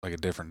looks like a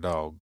different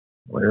dog.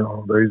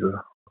 Well, there's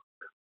a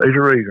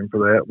reason for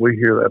that. We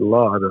hear that a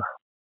lot.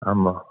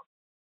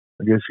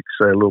 I guess you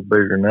could say a little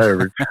bigger than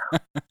average.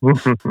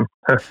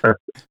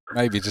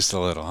 Maybe just a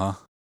little, huh?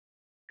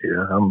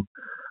 Yeah,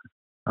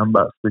 I'm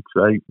about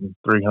 6'8" and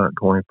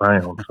 320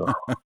 pounds, so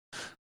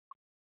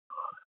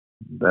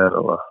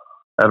that'll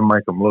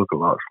make them look a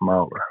lot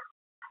smaller.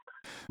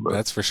 But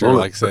that's for sure.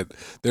 Like I said,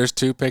 there's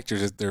 2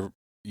 pictures. They're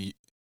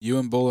you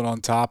and Bullet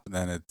on top, and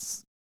then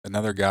it's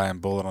another guy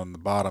and Bullet on the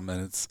bottom,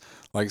 and it's,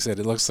 like I said,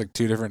 it looks like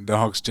 2 different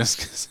dogs just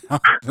because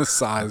of the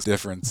size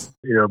difference.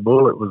 Yeah,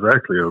 Bullet was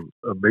actually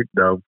a big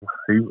dog.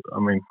 I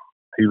think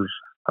he was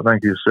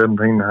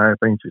 17.5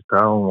 inches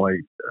tall and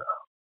weighed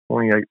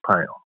 28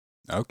 pounds.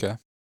 Okay.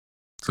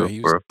 So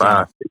for a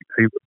 5,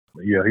 he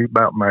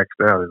about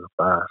maxed out as a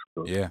 5.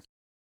 So yeah.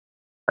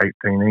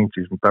 18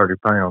 inches and 30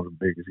 pounds as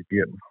big as he's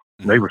getting.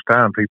 There was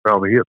times he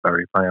probably hit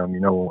 30 pounds, you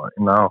know,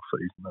 in the off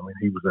season. I mean,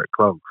 he was that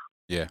close.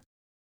 Yeah.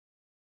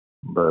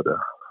 But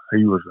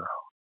he was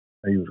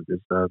a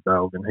good sized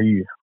dog, and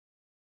he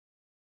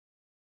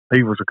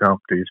was a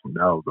competition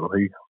dog. Though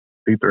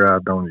he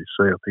thrived on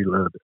himself. He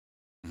loved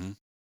it.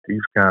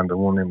 He's kind of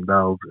one of them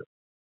dogs that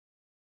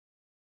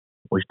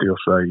we still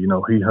say,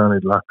 he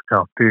hunted like the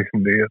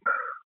competition did.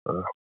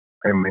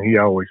 I mean, he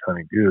always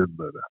hunted good,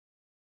 but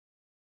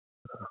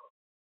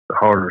the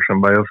harder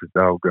somebody else's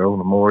dog go,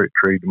 the more it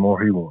treed, the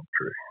more he won't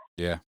tree.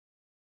 Yeah.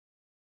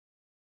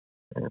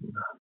 And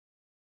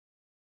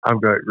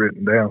I've got it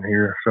written down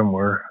here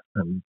somewhere,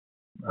 and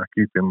I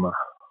keep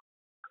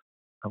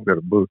I've got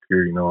a book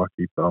here, I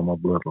keep all my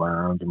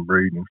bloodlines and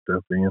breeding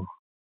stuff in.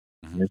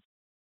 Mm-hmm. It's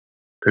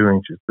 2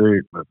 inches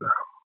thick, but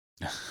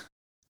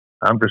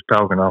I'm just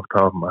talking off the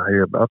top of my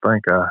head. But I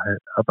think I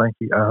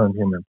hunted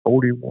him in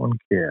 41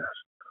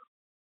 casts.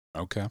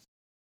 Okay.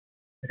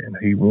 And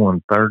he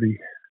won 38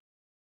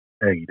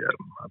 of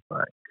them, I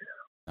think.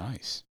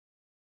 Nice.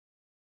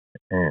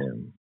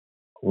 And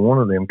one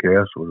of them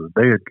casts was a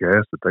dead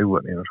cast that they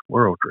wasn't in a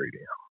squirrel tree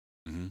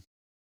in. Mm-hmm.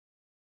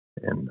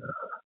 And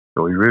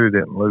so he really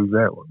didn't lose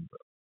that one.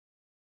 But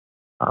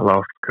I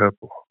lost a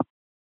couple,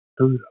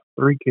 2,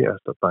 3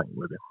 casts, I think,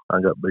 with him.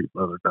 I got beat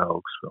by other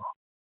dogs, so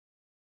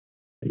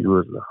he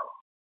was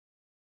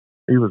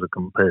a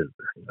competitor,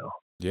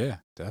 Yeah,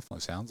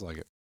 definitely sounds like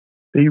it.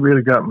 He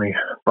really got me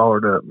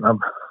fired up, and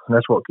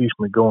that's what keeps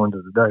me going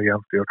to today.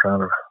 I'm still trying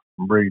to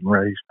breed and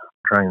raise,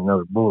 train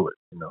another bullet,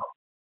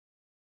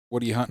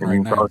 What are you hunting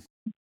right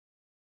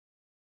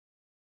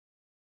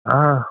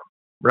now?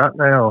 Right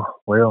now,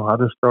 well, I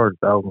just started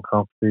dogging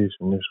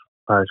competition this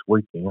past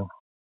weekend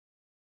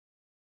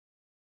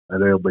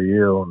at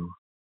LBL, and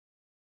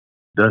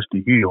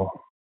Dusty Hill,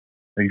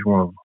 he's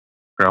one of the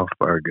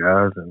Crossfire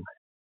guys, and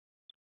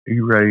he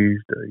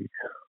raised a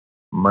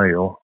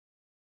male.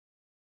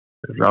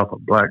 It was off a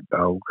black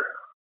dog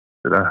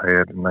that I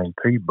had named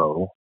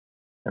T-Bow,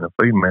 and a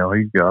female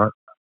he got,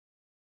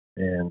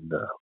 and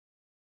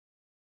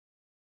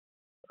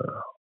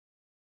the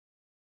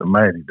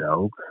Maddie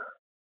dog,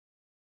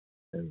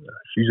 and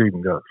she's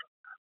even got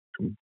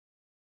some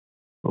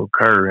little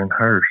cur in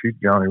her. She's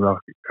Johnny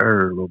Rocket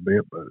cur a little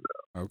bit, but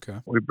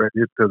okay, we bred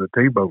it to the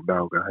T-Bow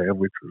dog I have,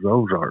 which was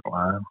Ozark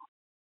line,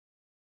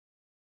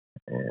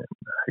 and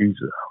he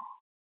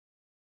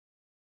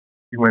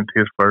went to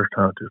his first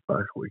hunt this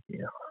past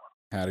weekend.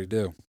 How'd he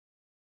do?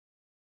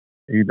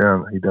 He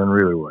done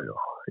really well.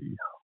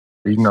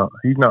 He's not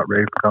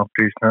ready for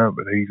competition hunt,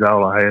 but he's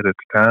all I had at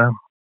the time.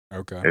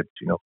 Okay. It's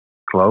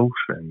close,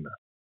 and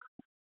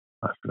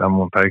I said I'm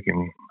gonna take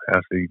him. I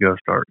said you gotta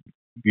start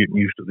getting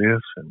used to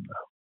this, and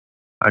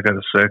I got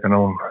a second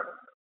on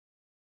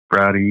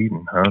Friday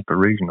evening hunt, the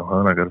regional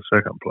hunt. I got a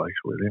second place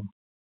with him.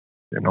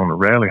 Then on the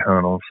rally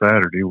hunt on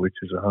Saturday,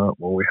 which is a hunt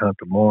where we hunt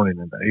the morning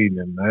and the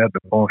evening and add the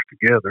points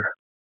together,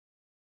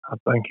 I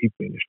think he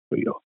finished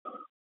 5th.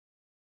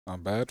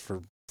 Not bad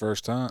for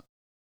first hunt.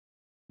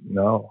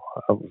 No,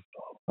 I was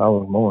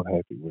more than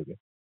happy with him.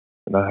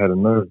 And I had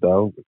another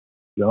dog,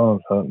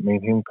 John's hunting. Me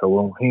and him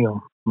co-own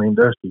him. Me and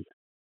Dusty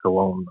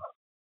co-own the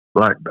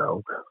black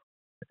dog.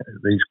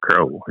 He's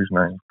Crow. His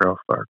name's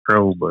Crossfire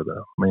Crow, but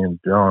me and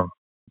John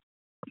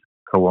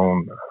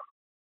co-own the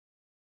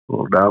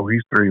little dog.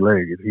 He's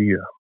 3-legged. He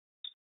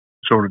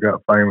sort of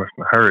got famous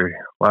in a hurry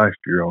last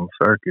year on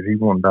the circuit. He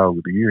won Dog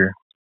of the Year.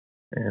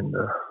 And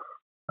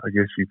I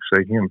guess you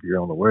could see him if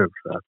you're on the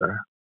website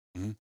there.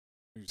 Mm-hmm.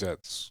 Who's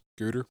that,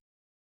 Scooter?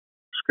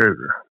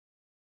 Scooter.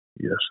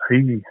 Yes,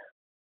 he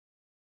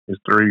is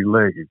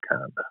 3-legged,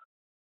 kind of.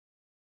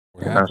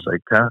 And I say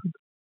kind of.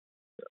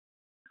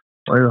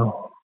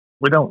 Well,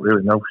 we don't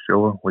really know for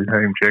sure. We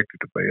had him checked at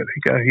the vet.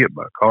 He got hit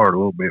by a car a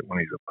little bit when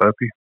he's a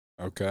puppy.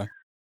 Okay.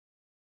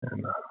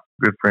 And a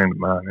good friend of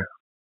mine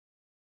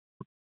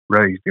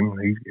raised him.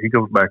 He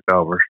goes back to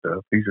all our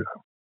stuff. He's a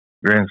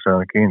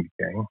grandson of Candy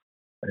Cane.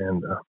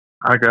 And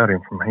I got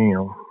him from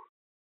him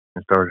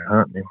and started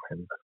hunting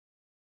him.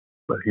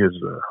 But his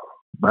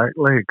back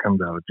leg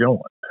comes out of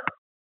joint.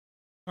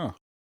 Huh.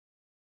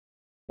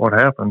 What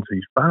happens,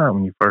 he's fine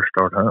when you first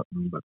start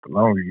hunting, but the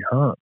longer you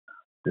hunt,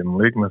 them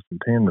ligaments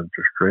and tendons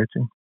are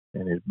stretching,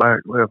 and his back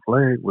left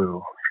leg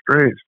will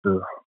stretch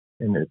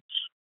and it's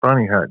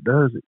funny how it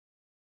does it,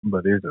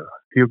 but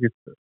he'll get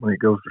when it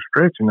goes to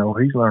stretching,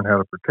 he's learned how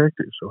to protect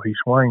it, so he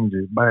swings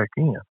his back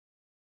in.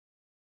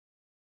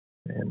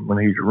 And when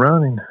he's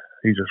running,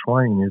 he's a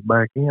swinging his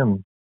back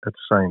in at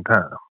the same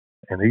time.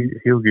 And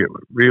he'll get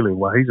really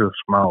wide. He's a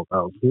small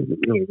dog. He'll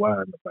get really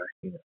wide in the back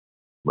end.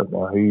 But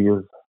now he's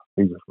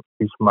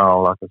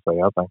small, like I say.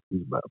 I think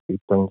he's about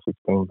 15,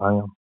 16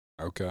 pounds.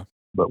 Okay.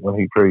 But when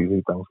he trees,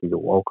 he thinks he's a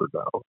walker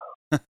dog.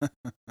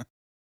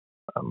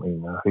 I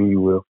mean, he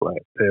will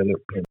flat tail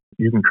it. And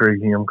you can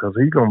tree him because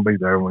he's going to be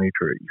there when he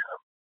trees.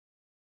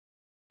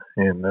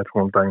 And that's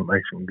one thing that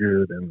makes him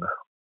good.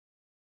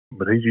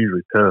 But he's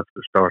usually tough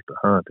to start the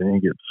hunt, and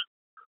he gets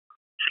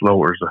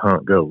slower as the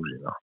hunt goes,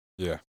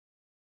 Yeah.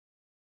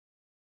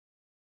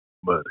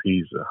 But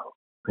he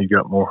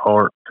got more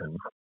heart, and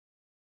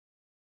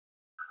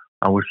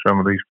I wish some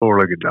of these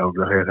 4-legged dogs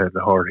I had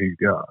the heart he's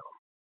got,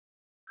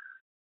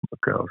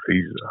 because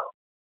he's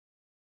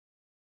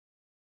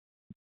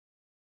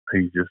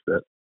just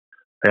that.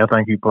 I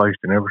think he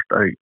placed in every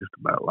state just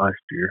about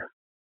last year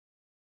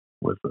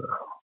with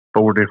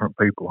 4 different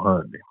people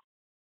hunting him.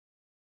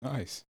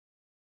 Nice.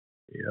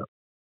 Yeah.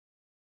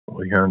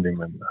 we hunted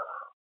him, and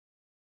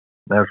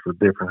that's with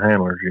different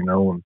handlers,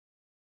 and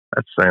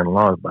that's saying a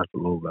lot about the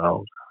little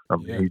dog. I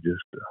mean, Yeah. he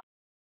just,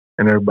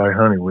 and everybody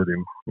hunted with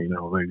him,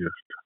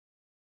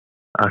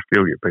 I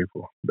still get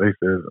people. They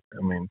said,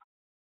 I mean,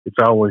 it's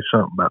always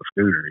something about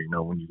Scooter,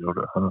 when you go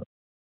to hunt.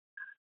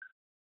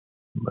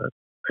 But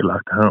they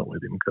like to hunt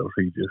with him because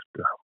he just,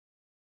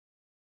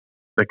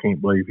 they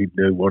can't believe he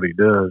do what he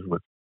does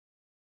with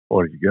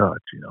what he's got,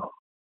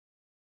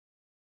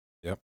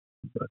 Yep.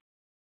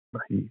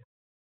 But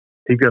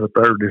he got a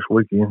third this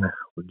weekend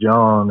with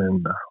John,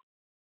 and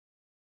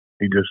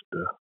he just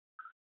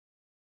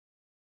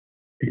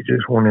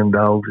one of them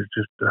dogs. It's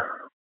just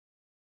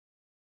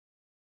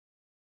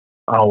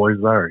always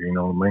there, you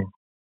know what I mean?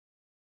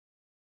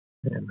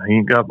 And he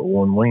ain't got but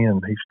one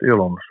win. He's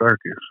still on the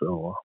circuit,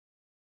 so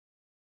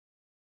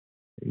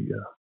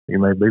he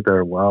may be there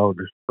a while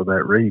just for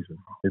that reason.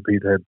 If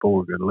he'd had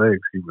 4 good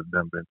legs, he would have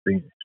done been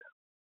finished.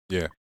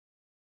 Yeah.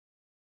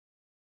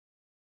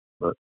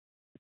 But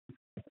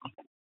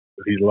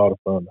he's a lot of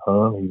fun to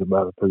hunt. He's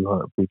about a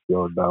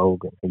 250-yard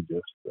dog, and he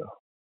just,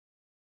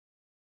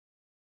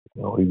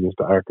 he's just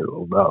an accurate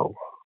little dog.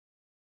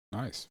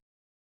 Nice.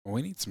 Well,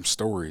 we need some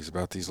stories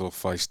about these little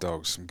feist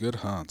dogs. Some good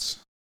hunts.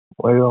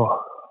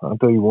 Well, I'll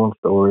tell you one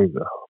story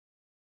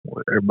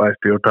that everybody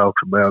still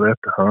talks about at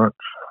the hunts.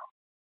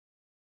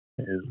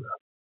 Is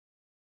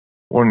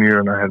one year,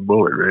 and I had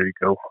Bullet ready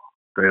to go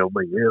to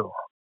LBL.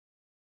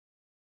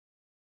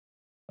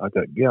 I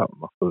got gout in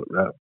my foot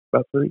right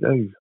about 2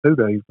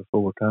 days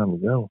before time to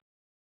go.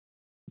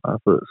 My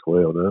foot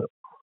swelled up.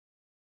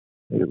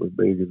 It was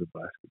big as a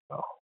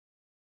basketball.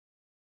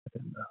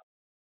 And a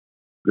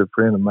good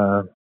friend of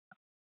mine,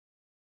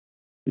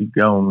 he's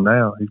gone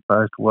now. He's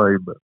passed away,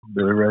 but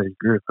Billy Ray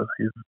Griffith,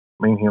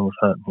 me and him was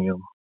hunting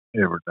him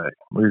every day.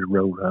 We was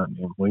road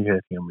hunting him. We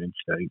had him in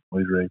shape.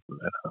 We was ready for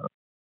that hunt.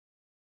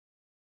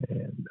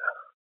 And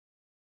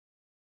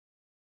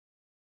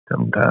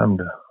come time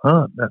to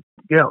hunt, that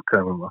gout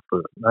come in my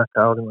foot. And I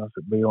called him. I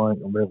said, Bill, I ain't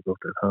going to be able to go to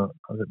that hunt.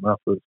 I said, my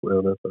foot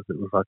swelled up. I said, it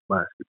was like a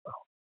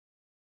basketball.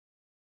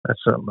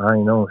 That's something I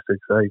ain't only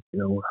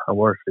 6'8". I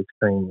wear 16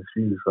 in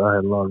shoes, so I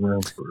had a lot of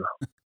room for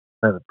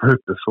had a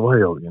foot to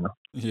swell,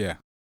 Yeah.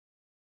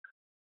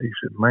 He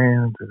said,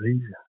 man,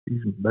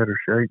 he's in better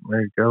shape,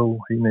 ready to go.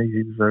 He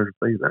deserves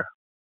to be there.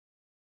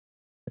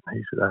 And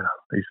he said,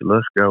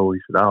 let's go. He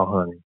said, I'll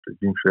hunt him. He said,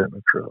 you can sit in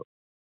the truck.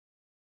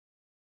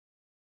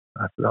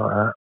 I said, all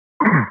right.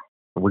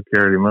 We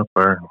carried him up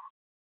there.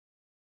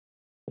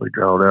 We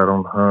drawed out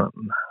on the hunt.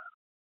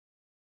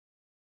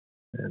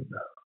 And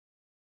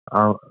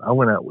I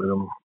went out with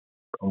him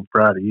on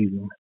Friday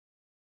evening.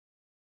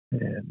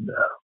 And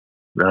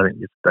I didn't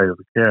get to stay with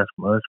the cast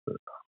much, but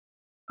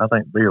I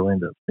think Bill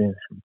ended up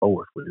finishing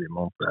 4th with him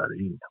on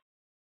Friday evening.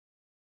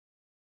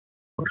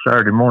 Well,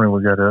 Saturday morning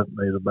we got up and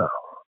there was about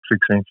 6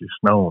 inches of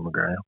snow on the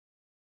ground.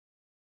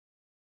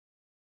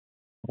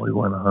 We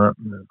went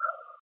hunting, and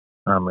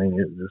I mean,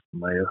 it was just a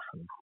mess.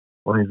 And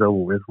when he's over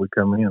with, we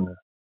come in,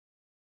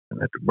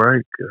 and at the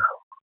break,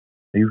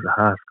 he was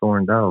a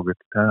high-scoring dog at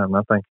the time.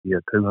 I think he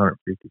had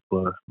 250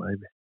 plus,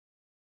 maybe.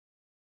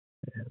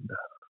 And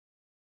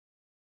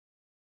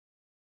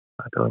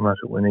I told him, I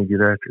said, we need to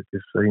get after it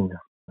this evening.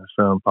 The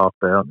sun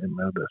popped out and it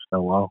melted that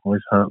snow off, and we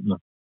was hunting.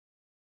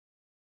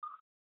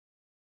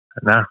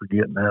 And I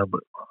forget now,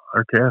 but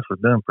our cast was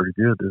done pretty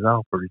good. It's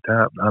all pretty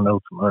tight. I know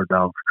some other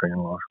dogs are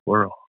training like a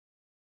squirrel.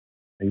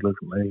 He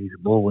looked at me. He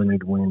said, boy, we need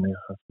to win this.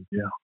 I said,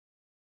 yeah.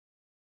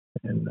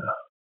 And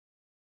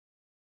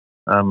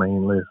I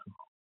mean, listen,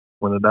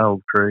 when the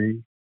dog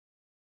trees,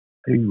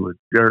 he would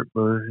jerk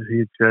bushes,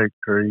 he'd shake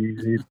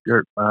trees, he'd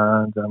jerk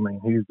vines. I mean,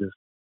 he's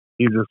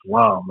just a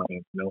wild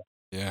man,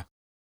 Yeah.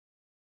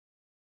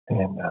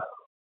 And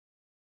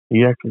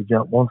he actually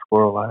jumped one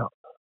squirrel out.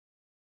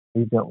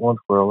 He jumped one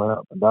squirrel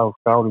out. The dog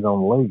caught it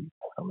on the lead.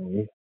 I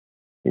mean,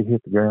 he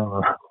hit the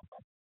ground.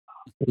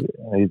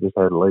 He just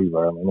had to leave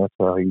there. I mean, that's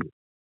how he.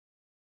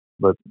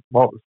 But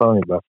what was funny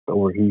about the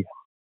story,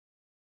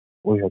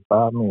 we had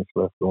 5 minutes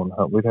left on the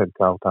hunt. We'd had to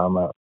call time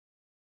out.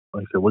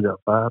 They said, we got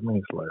 5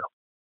 minutes left.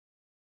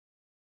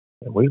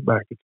 And we was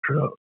back at the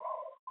truck.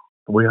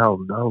 We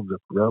hauled the dogs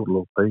up the road a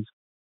little piece,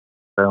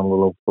 found a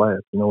little flat.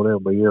 You know what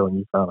LBL, and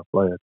you find a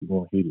flat, you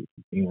want to hit it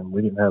if you can.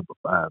 We didn't have but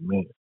 5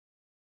 minutes.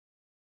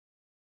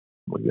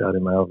 We got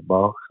him out of the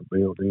box, and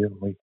Bill did,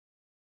 and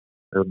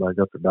everybody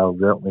got their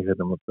dogs out, and we hit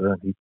them up there,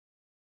 and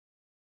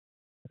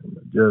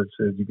the judge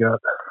said, you got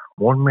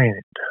 1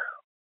 minute.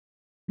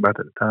 About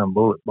that time,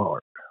 Bullet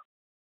barked.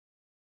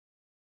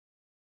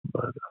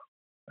 But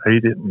he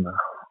didn't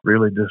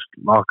really just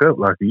lock up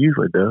like he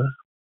usually does.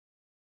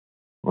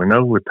 We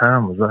know what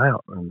time was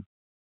out, and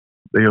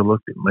Bill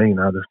looked at me, and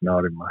I just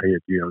nodded my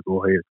head, yeah,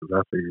 go ahead, because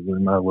I figured we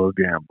might as well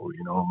gamble,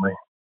 you know what I mean?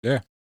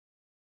 Yeah.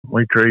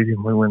 We treated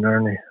him, we went there,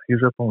 and he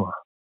was up on a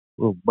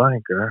little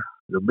bank there.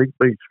 The big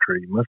beech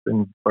tree. Must have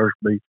been the first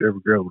beech ever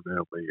grown in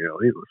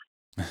LBL. It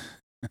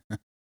was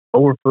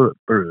 4 foot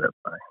through that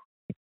thing.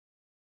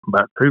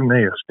 About 2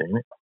 nests in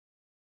it.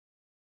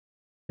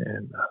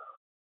 And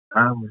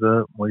time was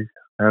up. We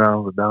had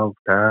all the dogs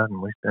tied,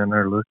 and we stand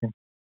there looking.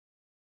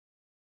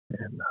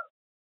 And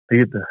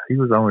he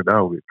was the only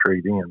dog that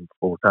treed in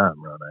before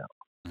time run out.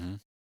 Mm-hmm.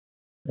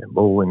 And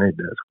boy, we need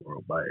that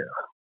squirrel bad.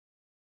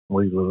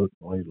 We looked.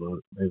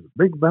 There's a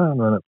big vine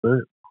run up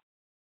there.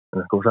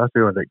 And of course, I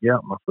still had that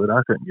gout in my foot.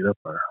 I couldn't get up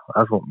there. I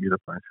was wanting to get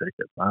up there and shake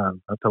that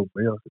vine. I told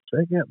Bill, I said,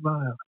 shake that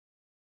vine.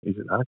 He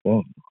said, I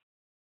can't.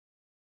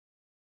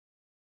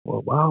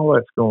 Well, while all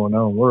that's going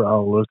on, we're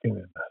all looking,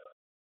 and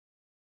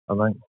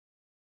I think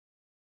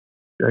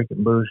Jake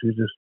and Bush is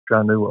just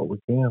trying to do what we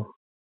can.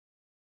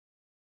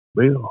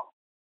 Bill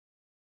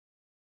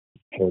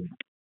had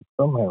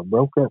somehow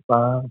broke that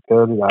vine,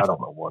 cut it. I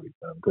don't know what he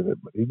done to it,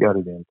 but he got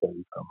it in cut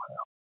it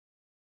somehow.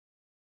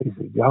 He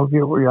said, y'all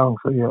get where y'all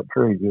can see that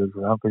tree is,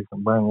 and I'm fixing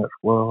to bring that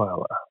squirrel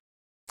out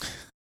there.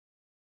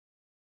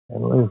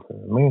 And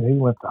listen, me and he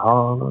went to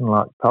hollering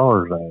like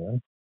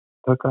Tarzan,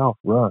 took off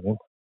running,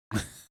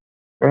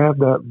 grabbed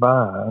that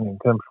vine, and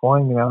come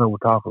swinging out over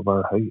top of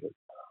our heads.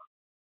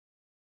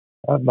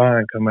 That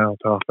vine come out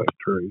off that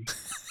tree,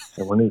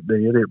 and when it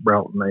did, it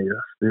brought nests.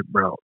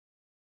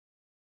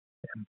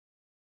 And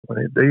when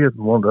it did,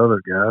 one of the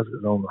other guys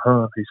that was on the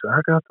hunt, he said,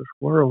 I got the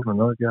squirrels. And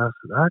another guy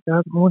said, I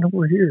got one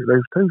over here.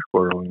 There's 2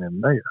 squirrels in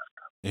them nests.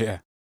 Yeah.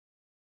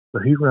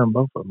 But he run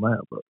both of them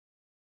out. But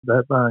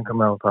that vine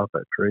come out on top of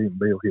that tree, and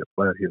Bill hit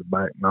flat his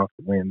back and knocked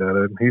the wind out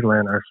of him. He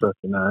laying there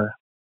sucking air,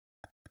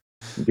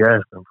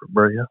 gasping for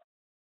breath.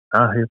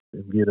 I helped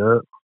him get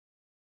up,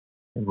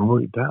 and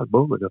when he tied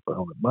Bullet up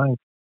on the bank,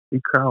 he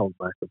crawled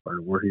back up there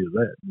where he was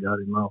at and got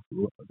him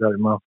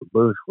off the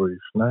bush where he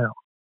snout.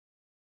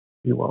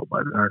 He walked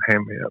by there and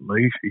handed me that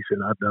leash. He said,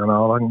 I've done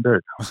all I can do.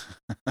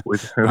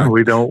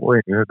 We don't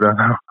win. I've done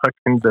all I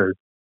can do.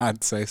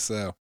 I'd say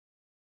so.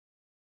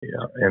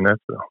 Yeah, and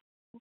that's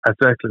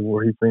actually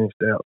where he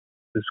finished out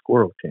his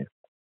squirrel camp.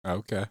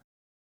 Okay.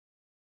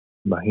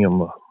 By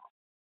him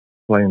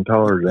playing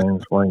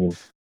Tarzan, swinging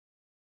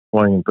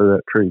through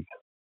that tree.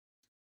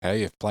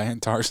 Hey, if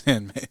playing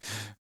Tarzan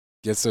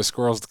gets those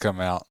squirrels to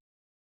come out,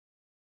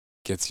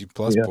 gets you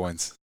plus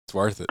points, it's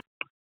worth it.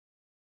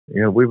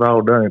 Yeah, we've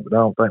all done it, but I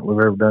don't think we've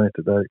ever done it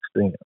to that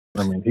extent.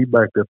 I mean, he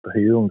backed up the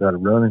hill and got a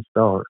running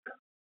start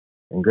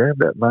and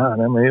grabbed that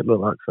vine. I mean, it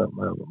looked like something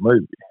out of a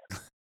movie.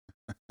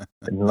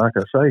 And like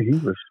I say, he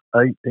was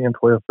 8, 10,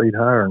 12 feet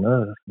higher than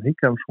us, and he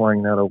come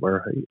swinging out over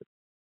our head.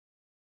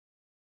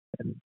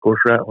 And, of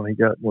course, right when he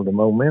got where the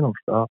momentum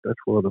stopped, that's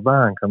where the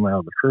vine come out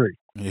of the tree.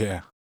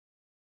 Yeah.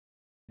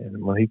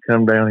 And when he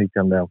come down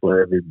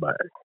flat of his back.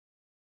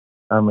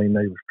 I mean,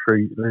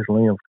 there's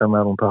limbs come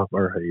out on top of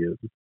our heads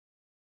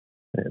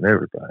and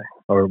everything.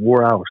 Or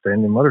where I was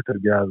standing, them other 2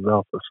 guys was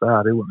off the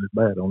side. It wasn't as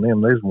bad on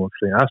them. There's one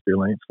saying, I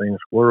still ain't seen a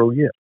squirrel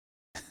yet.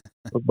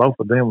 But both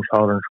of them was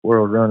hollering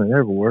squirrels running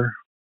everywhere.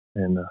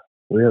 And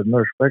we had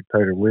another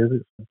spectator with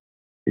us.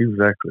 He was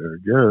actually our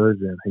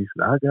judge, and he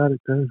said, I got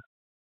it too.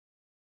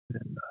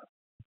 And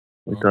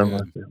we told him, I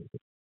said,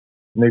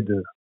 need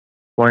to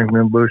swing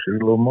them bushes a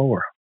little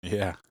more.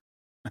 Yeah.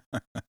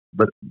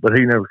 But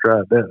he never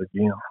tried that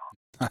again.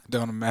 I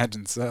don't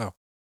imagine so.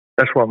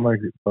 That's what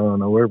makes it fun,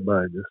 though.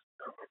 Everybody just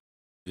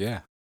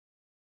get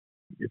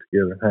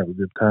together and have a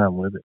good time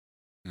with it.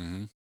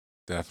 Mm-hmm.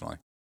 Definitely.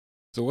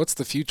 So what's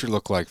the future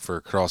look like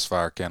for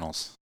Crossfire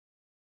Kennels?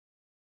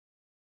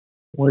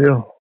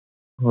 Well,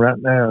 right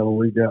now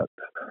we got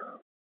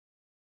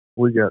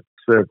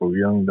several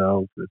young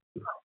dogs that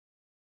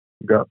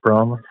got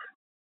promise.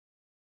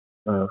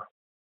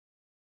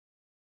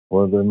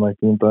 Whether they make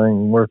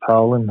anything worth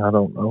hauling, I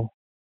don't know.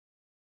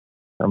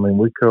 I mean,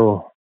 we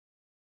try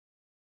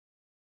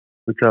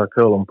to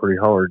cull them pretty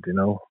hard, you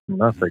know.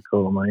 When I say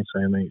cull them, I ain't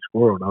saying they ain't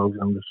squirrel dogs.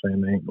 I'm just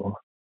saying they ain't going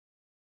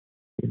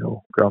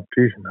to,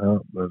 competition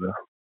hunt. But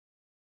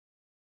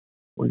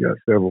we got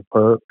several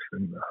pups,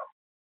 and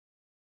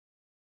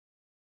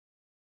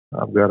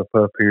I've got a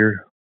pup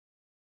here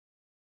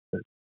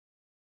that's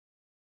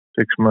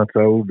 6 months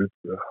old.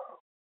 It's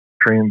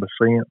Trent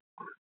Basant,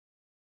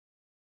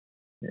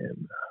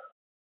 and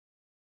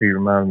he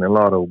reminded me a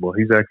lot of old boy.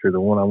 He's actually the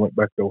one I went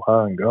back to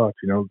Ohio and got,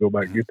 go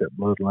back and get that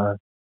bloodline.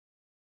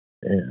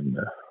 And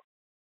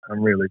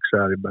I'm really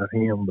excited about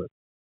him. But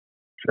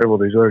several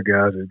of these other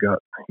guys have got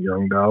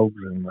young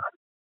dogs, and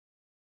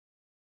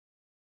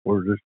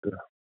we're just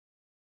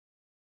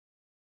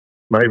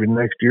maybe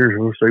next year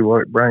we'll see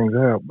what it brings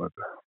out. But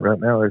right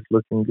now it's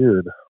looking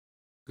good.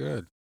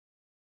 Good.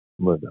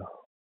 But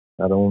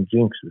I don't want to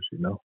jinx us,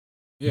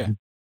 Yeah.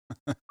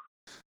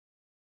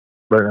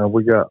 But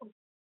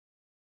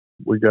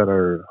we got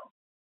our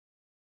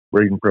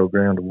breeding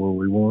program to where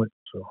we want it.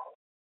 So,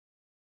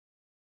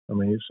 I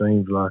mean, it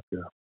seems like,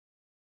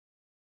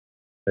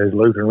 as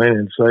Luther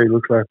Lennon say,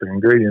 looks like the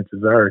ingredients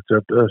is there. It's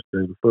up to us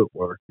to do the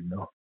footwork,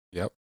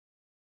 Yep.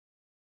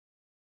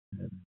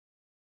 And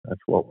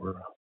that's what we're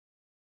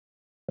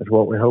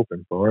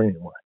hoping for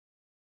anyway.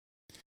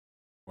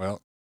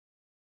 Well,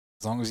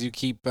 as long as you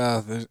keep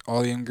all the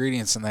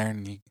ingredients in there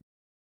and you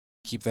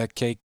keep that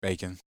cake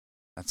baking,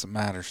 that's what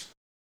matters.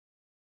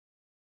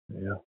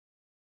 Yeah.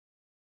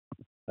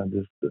 I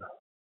just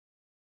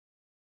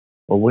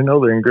Well, we know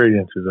the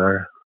ingredients is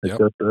there. It's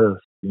Yep. up to us.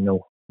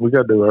 We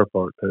got to do our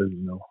part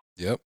too.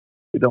 Yep.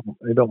 It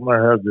don't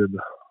matter how good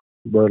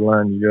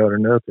bloodline you got or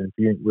nothing. If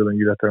you ain't willing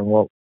to get out there and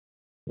walk,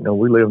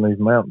 we live in these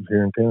mountains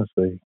here in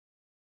Tennessee,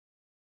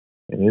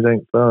 and it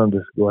ain't fun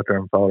just to go out there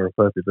and follow a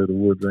puppy through the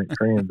woods. Ain't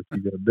friend, but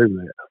you got to do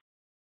that.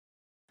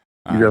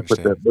 You I got to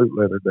put that understand. boot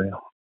leather down.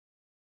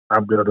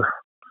 I've got a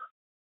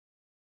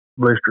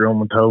blister on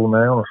my toe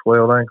now and a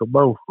swelled ankle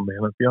both from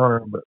being up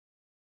yonder, but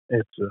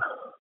it's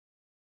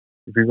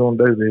if you're gonna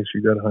do this,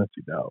 you got to hunt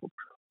your dog.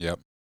 Yep.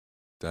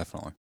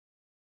 Definitely.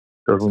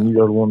 Because when you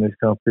go to one of these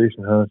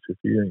competition hunts, if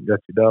you ain't got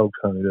your dogs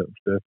hunted up and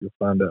stuff, you'll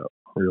find out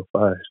real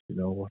fast.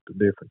 What the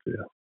difference is.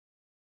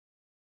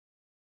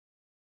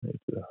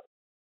 It's,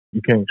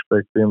 you can't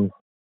expect them.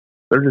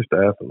 They're just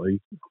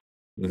athletes.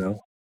 Mm-hmm.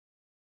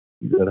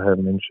 You got to have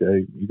them in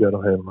shape. You got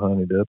to have them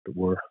hunted up to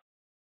where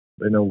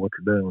they know what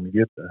they're doing when you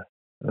get there.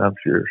 And I'm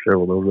sure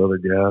several of those other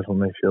guys, when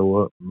they show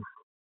up and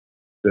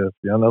stuff,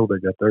 I know they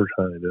got theirs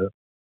hunted up.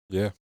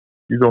 Yeah.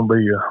 You're gonna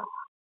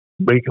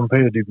be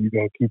competitive. You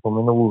got to keep them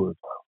in the woods.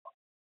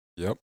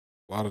 Yep.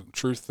 A lot of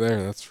truth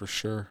there, that's for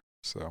sure.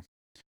 So,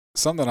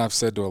 something I've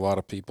said to a lot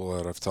of people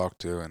that I've talked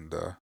to, and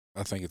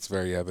I think it's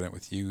very evident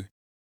with you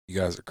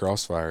guys at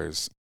Crossfire,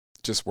 is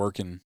just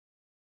working.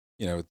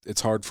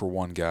 It's hard for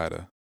one guy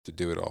to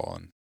do it all,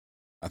 and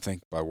I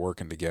think by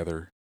working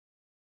together,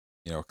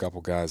 a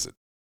couple guys that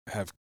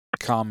have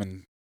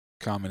common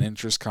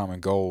interests, common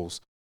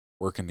goals,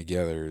 working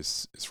together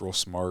is real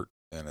smart,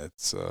 and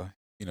it's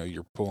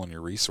you're pulling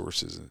your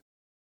resources.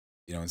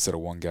 Instead of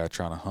one guy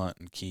trying to hunt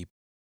and keep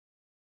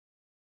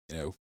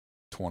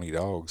 20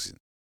 dogs,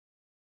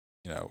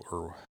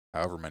 or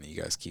however many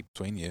you guys keep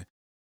between you,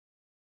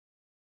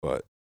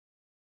 but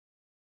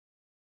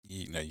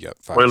you got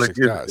five or Well, it six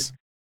gives, guys.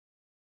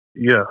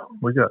 yeah,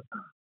 we got,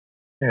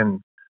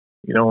 and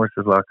it's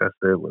just like I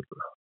said with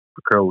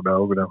the crow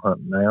dog that I'm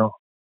hunting now.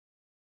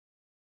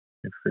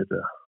 If it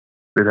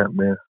hadn't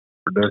been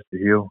for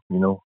Dusty Hill,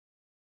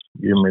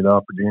 giving me the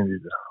opportunity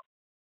to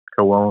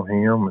go on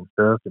him and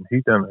stuff, and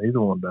he's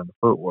the one done the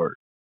footwork.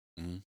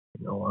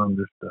 Mm-hmm. I'm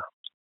just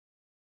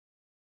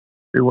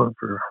if it wasn't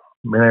for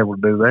being able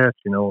to do that,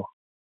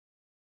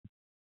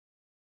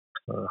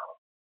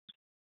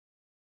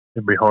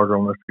 it'd be harder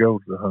on us to go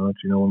to the hunt,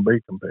 and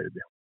be competitive.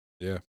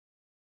 Yeah.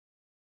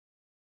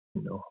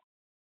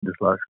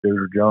 Just like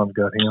Scooter John's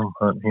got him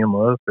hunting him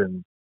up,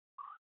 and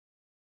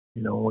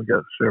we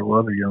got several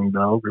other young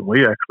dogs, and we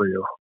actually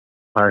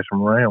pass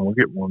them around. We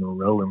get one of them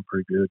rolling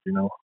pretty good.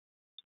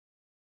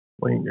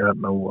 We ain't got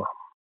no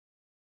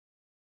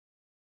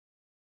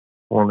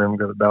one of them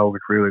got a dog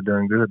that's really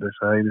done good. They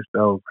say, hey, this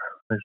dog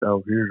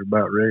here's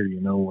about ready.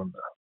 And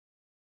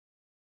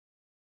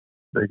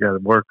they got to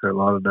work a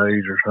lot of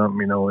days or something.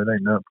 It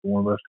ain't nothing for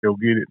one of us to go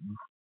get it and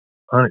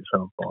hunt it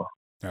some far.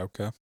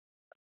 Okay.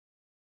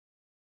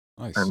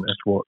 Nice. And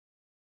that's what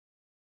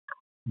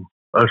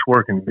us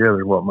working together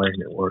is what making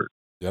it work.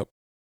 Yep.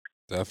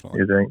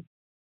 Definitely. It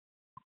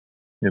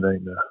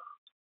ain't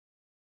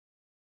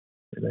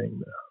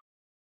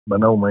by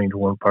no means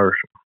one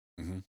person.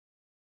 Mm-hmm.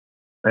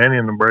 And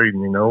in the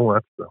breeding,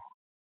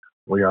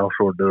 we all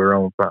sort of do our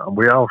own thing.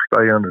 We all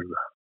stay under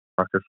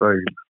like I say,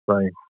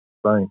 the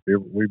same.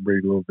 We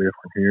breed a little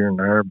different here and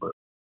there, but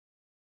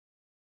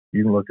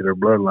you can look at our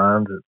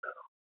bloodlines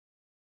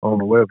on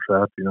the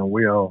website.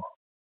 We're all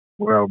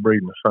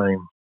breeding the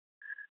same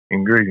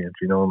ingredients.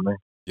 You know what I mean?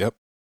 Yep.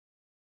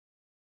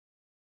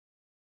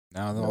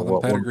 Now all the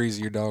pedigrees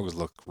of your dogs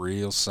look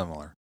real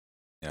similar.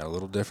 A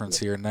little difference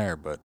here and there,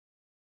 but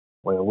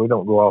well, we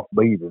don't go off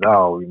beat at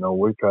all. We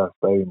try to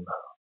stay in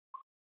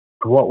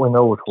what we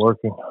know is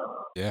working.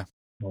 Yeah.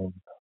 And,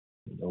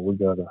 we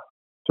got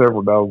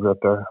several dogs out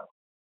there.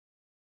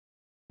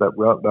 That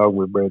rock dog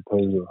we bred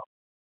to,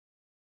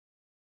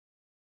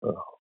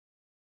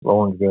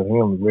 Lauren's got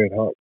him, the red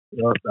hot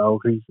rock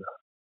dog. He's a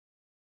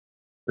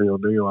real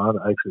deal. I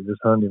actually just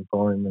hunted him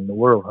for him in the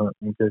world hunt,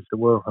 in case the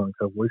world hunt a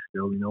couple weeks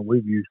ago.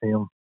 We've used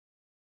him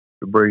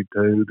to breed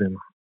to, and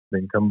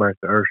then come back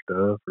to our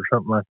stuff or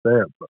something like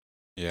that. But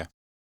yeah,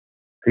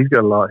 he's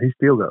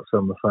still got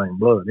some of the same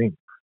blood in him.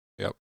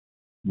 Yep.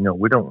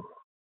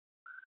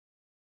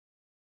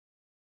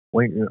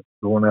 We ain't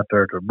going out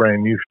there to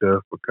brand new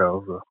stuff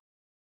because,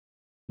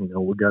 we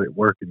got it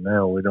working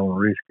now. We don't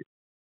risk it.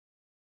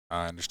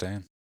 I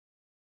understand.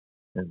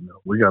 And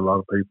we got a lot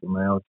of people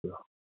now to,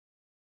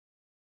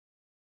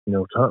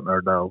 to hunting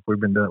our dogs. We've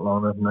been doing it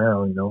long enough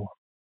now,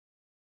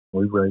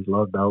 we've raised a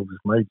lot of dogs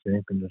that's made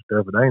champions and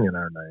stuff. It ain't in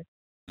our name.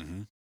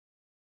 Mm-hmm.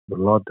 But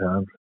a lot of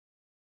times,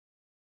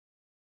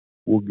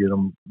 we'll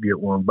get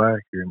one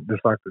back here. And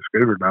just like the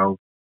Scooter dog,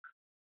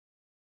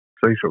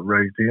 Cecil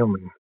raised him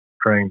and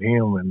trained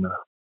him, and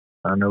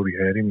I know he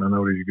had him. I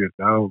know he's a good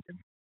dog, and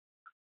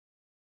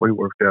we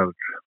worked out a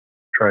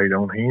trade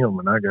on him,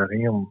 and I got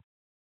him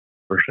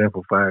for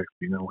simple fact.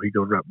 He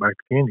goes right back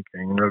to Candy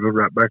King, and I go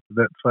right back to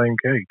that same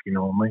cake. You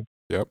know what I mean?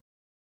 Yep.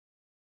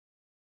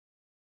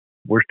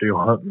 We're still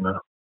hunting.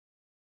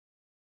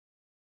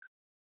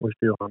 We're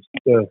still hunting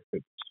stuff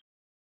that's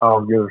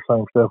all together the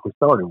same stuff we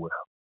started with.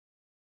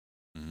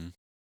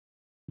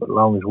 But as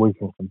long as we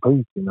can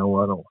compete, I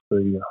don't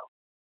see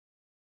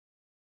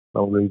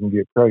no reason to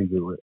get crazy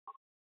with it.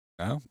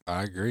 No,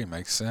 I agree.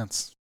 Makes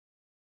sense.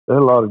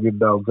 There's a lot of good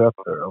dogs out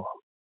there, though.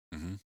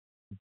 Mm-hmm.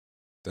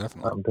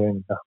 Definitely. I'm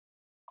telling you,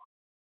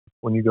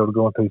 when you go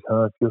to these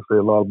hunts, you'll see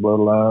a lot of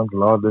bloodlines, a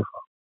lot of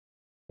different.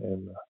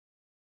 And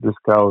just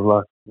cause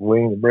like we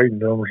ain't breeding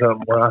them or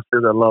something, well, I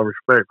still got a lot of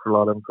respect for a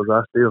lot of them because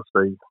I still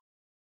see,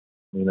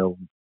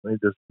 it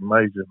just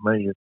amazes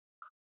me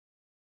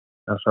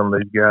how some of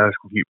these guys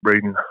can keep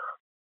breeding,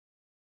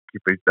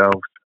 keep these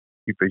dogs,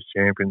 keep these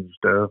champions and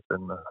stuff.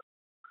 And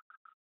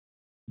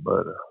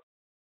but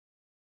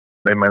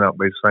they may not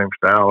be the same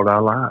style that I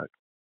like,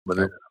 but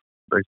Yep.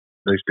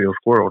 they still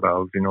squirrel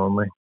dogs. You know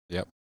what I mean?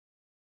 Yep.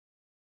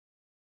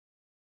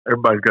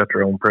 Everybody's got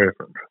their own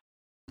preference.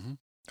 Mm-hmm.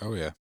 Oh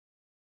yeah.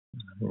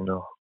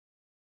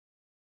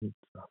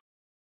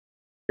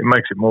 It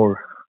makes it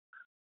more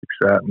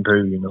exciting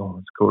too.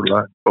 It's sort of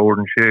like Ford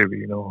and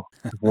Chevy.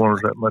 If one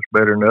was that much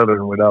better than the other,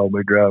 and we'd all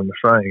be driving the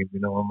same. You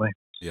know what I mean?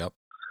 Yep.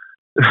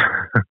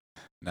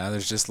 Now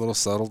there's just little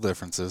subtle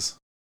differences.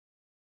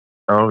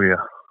 Oh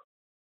yeah.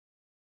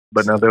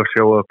 But now they'll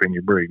show up in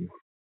your breeding.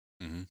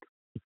 Mm-hmm.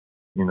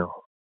 A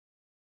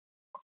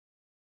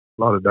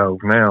lot of dogs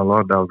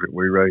that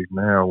we raise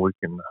now, we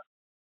can.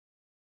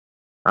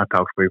 I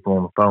talk to people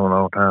on the phone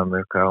all the time.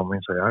 They'll call me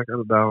and say, "I got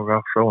a dog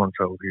off so and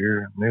so here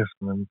and this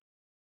and then."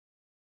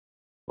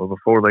 Well,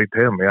 before they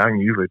tell me, I can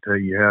usually tell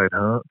you how it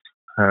hunts,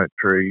 how it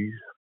trees,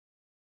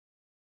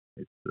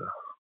 its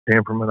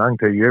temperament. I can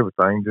tell you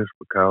everything just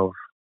because,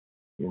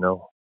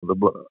 the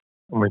blood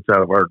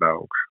inside of our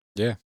dogs.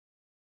 Yeah.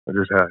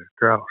 Just how it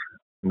crosses.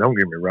 And don't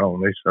get me wrong,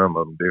 there's some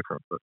of them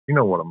different, but you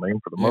know what I mean.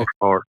 For the most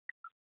part,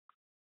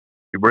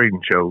 your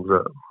breeding shows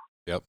up.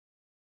 Yep.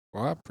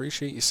 Well, I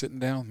appreciate you sitting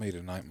down with me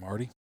tonight,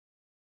 Marty.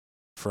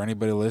 For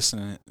anybody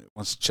listening that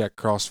wants to check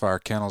Crossfire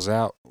Kennels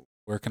out,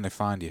 where can they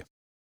find you?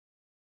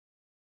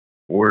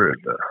 We're at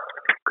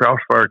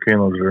Crossfire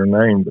Kennels are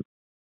named, but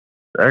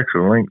the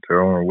actual links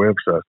are on our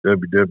website,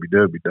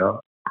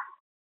 www.x,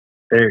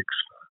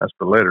 that's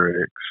the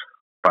letter X,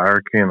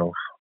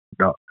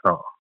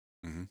 firekennels.com.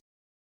 Mm-hmm.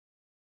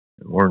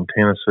 And we're in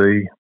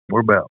Tennessee.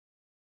 We're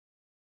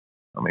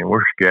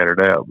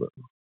scattered out, but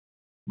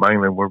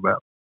mainly we're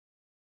about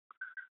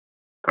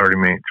 30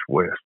 minutes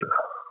west of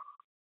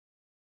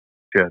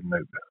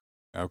Chattanooga.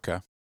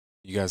 Okay.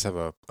 You guys have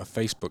a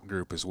Facebook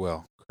group as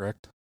well,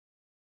 correct?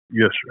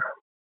 Yes, sir.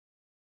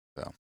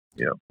 So,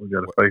 yeah, we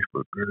got a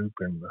Facebook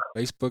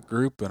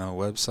group and a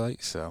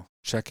website. So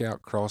check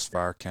out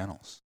Crossfire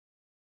Kennels.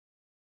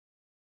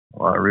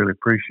 Well, I really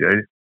appreciate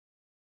it.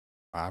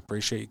 I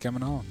appreciate you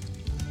coming on.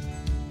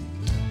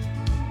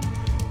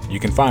 You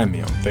can find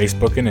me on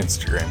Facebook and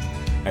Instagram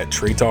at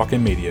Tree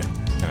Talking Media.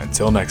 And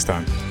until next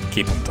time,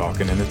 keep them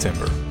talking in the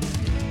timber.